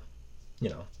 so,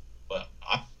 But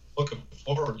I'm looking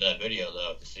forward to that video,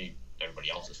 though, to see everybody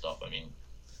else's stuff. I mean,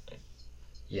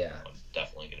 yeah, I'm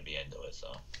definitely going to be into it,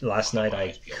 so. Last night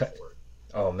I cut.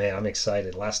 Oh man, I'm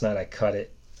excited. Last night I cut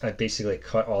it. I basically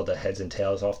cut all the heads and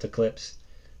tails off the clips,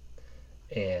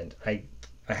 and I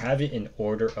have it in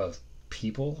order of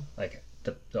people, like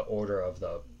the order of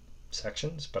the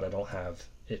sections, but I don't have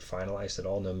it finalized at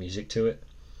all. No music to it.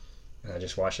 And I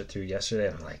just watched it through yesterday,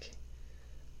 and I'm like,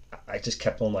 I just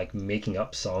kept on like making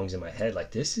up songs in my head.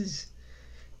 Like this is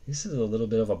a little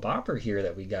bit of a bopper here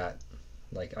that we got.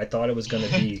 Like I thought it was gonna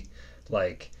be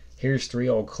like, here's 3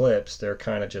 old clips. They're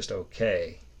kind of just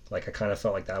okay. Like I kind of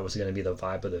felt like that was going to be the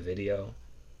vibe of the video.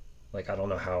 Like I don't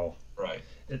know how. Right.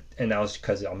 And that was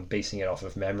because I'm basing it off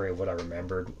of memory of what I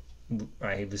remembered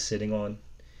I was sitting on.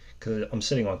 Because I'm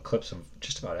sitting on clips of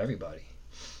just about everybody.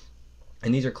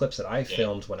 And these are clips that I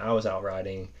filmed when I was out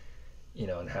riding,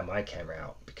 and had my camera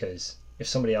out. Because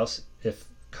if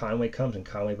Conway comes and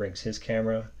Conway brings his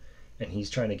camera and he's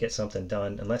trying to get something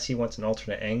done, unless he wants an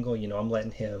alternate angle, I'm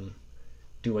letting him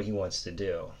do what he wants to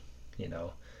do.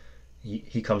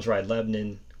 He comes ride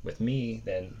Lebanon with me,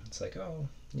 then it's like, oh,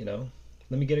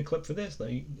 let me get a clip for this.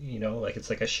 Like it's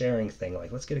like a sharing thing.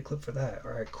 Like, let's get a clip for that.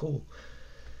 All right, cool.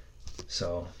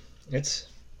 So it's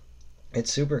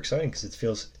super exciting because it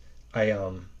feels. I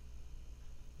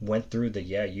went through the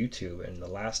YouTube, and the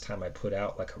last time I put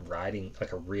out like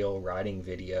a real riding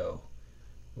video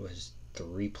was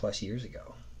 3+ years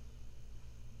ago.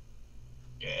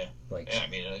 Yeah. Like. Yeah, I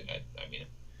mean,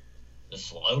 the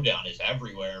slowdown is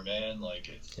everywhere, man. Like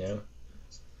it's. Yeah.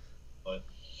 But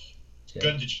it's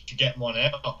good that you get one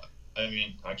out. I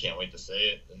mean, I can't wait to see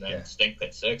it. And then Stink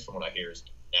Pit 6, from what I hear, is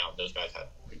now those guys have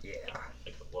like the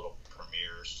little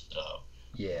premieres.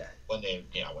 Yeah. When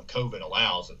when COVID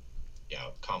allows,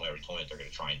 Conway already told me that they're going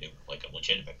to try and do like a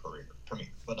legitimate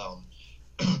premiere. But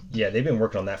yeah, they've been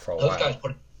working on that for a while. Those guys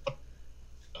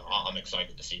I'm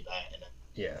excited to see that. And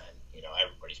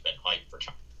everybody's been hyped for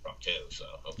Chocolate Truck 2, so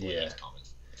hopefully that's coming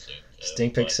soon.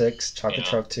 Stink Pit 6, Chocolate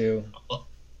Truck 2.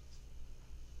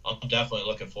 I'm definitely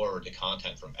looking forward to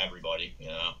content from everybody,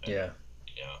 And,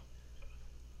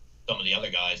 some of the other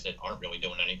guys that aren't really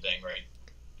doing anything right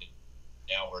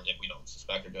now, or that we don't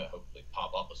suspect are going to hopefully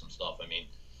pop up with some stuff. I mean,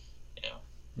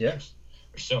 there's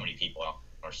so many people out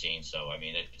on our scene, so I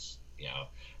mean, it's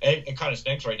it kind of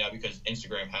stinks right now because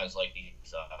Instagram has like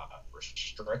these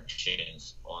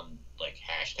restrictions on like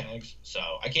hashtags, so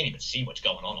I can't even see what's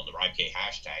going on the RideK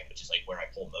hashtag, which is like where I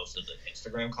pull most of the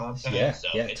Instagram content.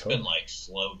 It's been like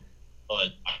slow, but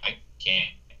I can't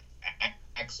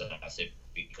access it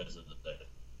because of the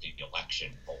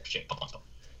election bullshit.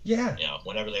 Yeah.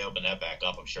 Whenever they open that back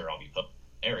up, I'm sure I'll be put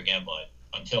there again. But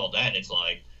until then,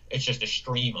 it's just a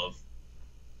stream of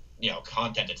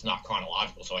content that's not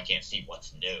chronological, so I can't see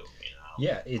what's new.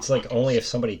 Yeah, it's like only if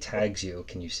somebody tags you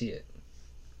can you see it.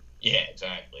 Yeah,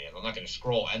 exactly. And I'm not going to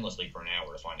scroll endlessly for an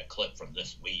hour to find a clip from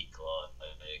this week.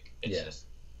 It's just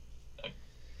a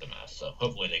mess. So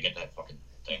hopefully they get that fucking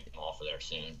thing off of there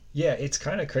soon. Yeah, it's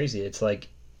kind of crazy. It's like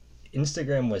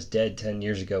Instagram was dead 10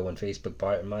 years ago when Facebook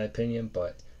bought it, in my opinion,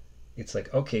 but it's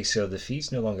like, okay, so the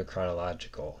feed's no longer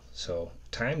chronological, so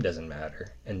time doesn't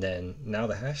matter, and then now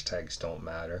the hashtags don't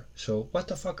matter, so what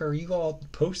the fuck are you all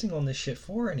posting on this shit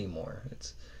for anymore?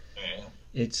 It's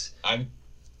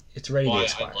ready to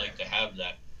expire. I'd like to have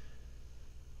that,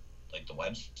 like the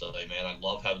website, man. I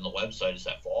love having the website as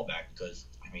that fallback because,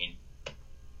 I mean,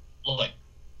 look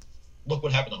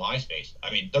what happened to MySpace. I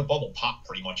mean, their bubble popped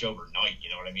pretty much overnight, you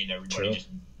know what I mean? Everybody just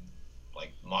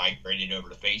like migrated over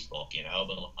to Facebook,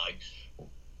 but like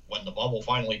when the bubble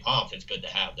finally pops, it's good to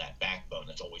have that backbone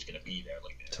that's always going to be there.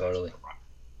 Like totally.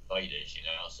 site is, you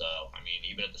know. So, I mean,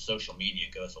 even if the social media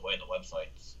goes away, the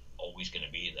website's always going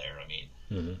to be there. I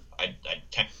mean, I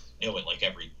tend to do it like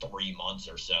every 3 months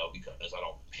or so because I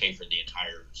don't pay for the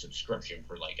entire subscription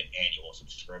for like an annual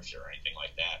subscription or anything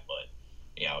like that. But,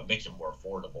 you know, it makes it more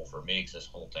affordable for me because this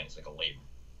whole thing's like a labor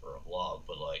of love.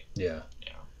 But, like, you know,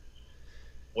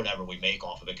 whatever we make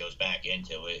off of it goes back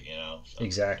into it, you know. So,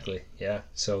 exactly. Yeah.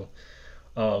 So,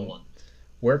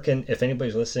 where can, if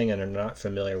anybody's listening and are not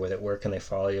familiar with it, where can they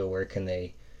follow you? Where can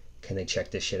they check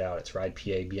this shit out? It's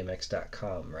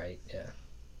ridepabmx.com, right? Yeah.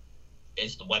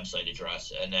 It's the website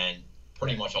address, and then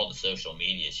pretty much all the social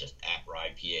media is just at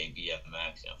ridepabmx, you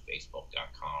know,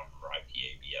 facebook.com,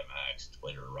 ridepabmx,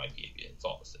 Twitter, ridepab, it's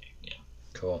all the same, yeah.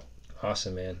 Cool.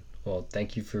 Awesome, man. Well,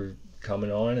 thank you for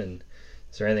coming on, and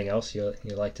is there anything else you'd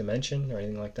like to mention or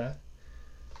anything like that?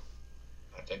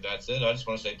 I think that's it. I just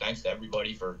want to say thanks to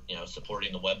everybody for, you know,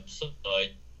 supporting the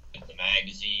website, the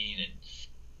magazine, and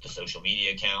the social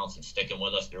media accounts, and sticking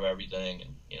with us through everything.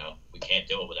 And, you know, we can't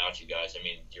do it without you guys. I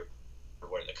mean, you're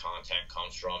where the content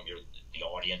comes from. You're the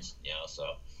audience, you know.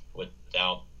 So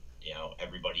without, you know,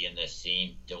 everybody in this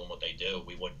scene doing what they do,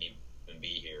 we wouldn't even be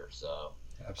here. So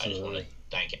absolutely. I just want to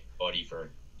thank everybody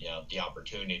for, you know, the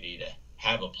opportunity to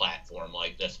have a platform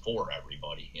like this for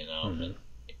everybody, you know. And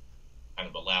kind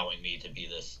of allowing me to be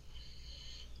this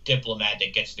diplomat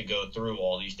that gets to go through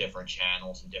all these different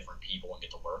channels and different people and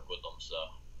get to work with them. So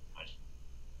I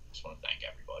just want to thank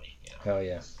everybody. You know? Hell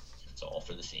yeah. It's all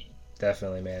for the scene.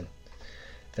 Definitely, man.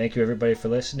 Thank you everybody for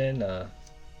listening.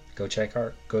 Go check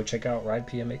out Ride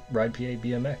PA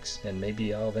BMX, and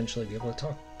maybe I'll eventually be able to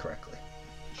talk correctly.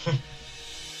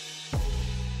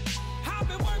 I've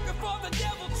been working for the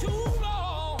devil too long.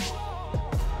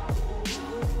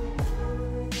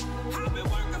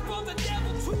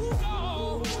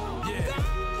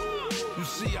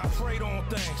 See, I prayed on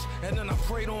things, and then I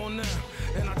prayed on them,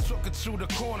 and I took it to the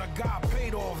corner. God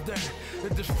paid off then.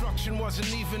 The destruction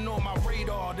wasn't even on my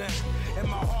radar then, and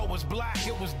my heart was black,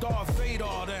 it was Darth Vader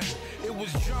then. It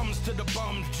was drums to the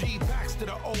bums, G-packs to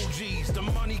the OGs. The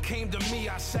money came to me,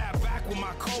 I sat back with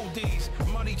my cold D's.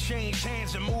 Money changed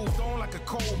hands and moved on like a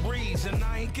cold breeze, and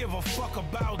I ain't give a fuck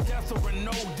about death or an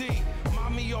OD.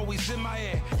 Mommy always in my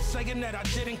ear, saying that I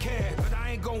didn't care, but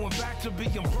I ain't going back to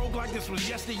being broke like this was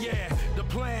yesteryear. The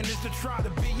plan is to try to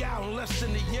be out in less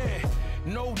than a year.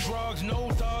 No drugs, no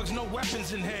thugs, no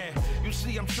weapons in here. You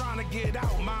see, I'm trying to get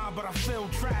out, mine, but I feel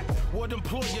trapped. What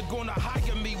employer gonna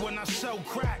hire me when I sell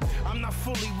crack? I'm not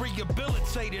fully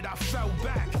rehabilitated, I fell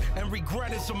back. And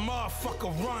regret is a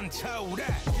motherfucker, run, tell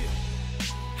that. Yeah.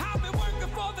 I've been working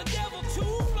for the devil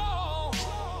too long.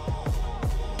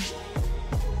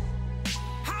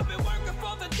 I've been working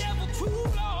for the devil too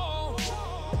long.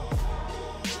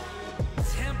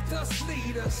 Tempt us,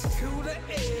 lead us to the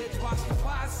edge. Watch the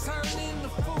wise turn into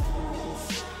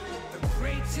fools. The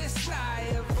greatest lie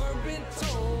ever been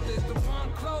told is the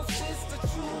one closest to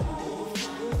truth.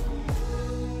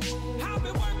 I've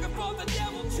been working for the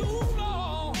devil too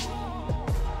long.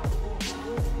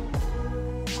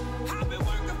 I've been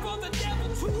working for the devil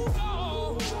too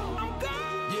long. I'm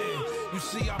gone. Yeah, you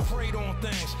see, I prayed on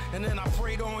things, and then I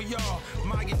prayed on y'all.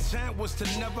 My intent was to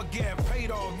never get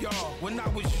paid off y'all. When I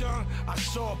was young, I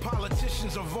saw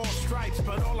politicians of all stripes,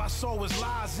 but all I saw was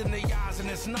lies in their eyes, and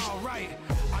it's not right.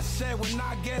 I said when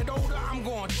I get older, I'm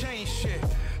gonna change shit.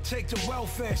 Take the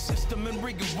welfare system and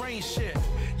rearrange shit.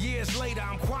 Years later,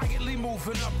 I'm quietly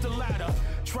moving up the ladder.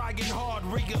 Trying hard,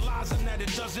 realizing that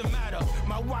it doesn't matter.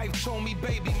 My wife told me,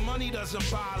 baby, money doesn't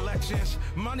buy elections.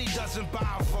 Money doesn't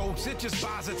buy votes, it just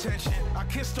buys attention. I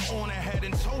kissed her on her head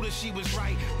and told her she was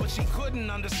right, but she couldn't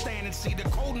understand and see the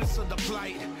coldness of the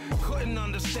plight. Couldn't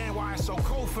understand why it's so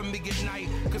cold for me at night.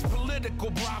 Cause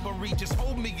political bribery just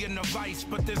hold me in a vice.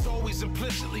 But there's always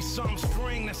implicitly some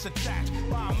string that's attached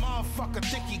by a motherfucker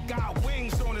think he got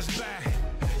wings on his back.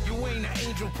 You ain't an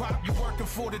angel, pop, you working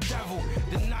for the devil.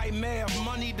 The nightmare of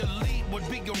money to lead would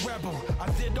be a rebel. I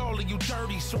did all of you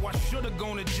dirty, so I should've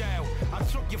gone to jail. I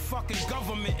took your fucking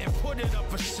government and put it up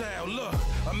for sale. Look,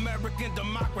 American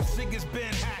democracy has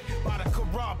been hacked by the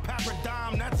corrupt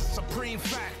paradigm, that's a supreme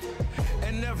fact.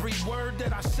 And every word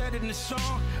that I said in the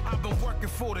song, I've been working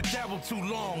for the devil too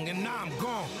long, and now I'm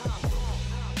gone.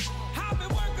 I've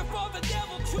been working for the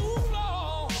devil too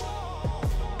long.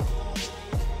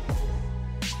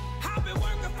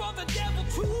 The devil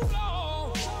too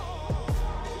long.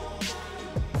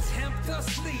 Tempt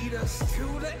us, lead us to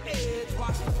the edge.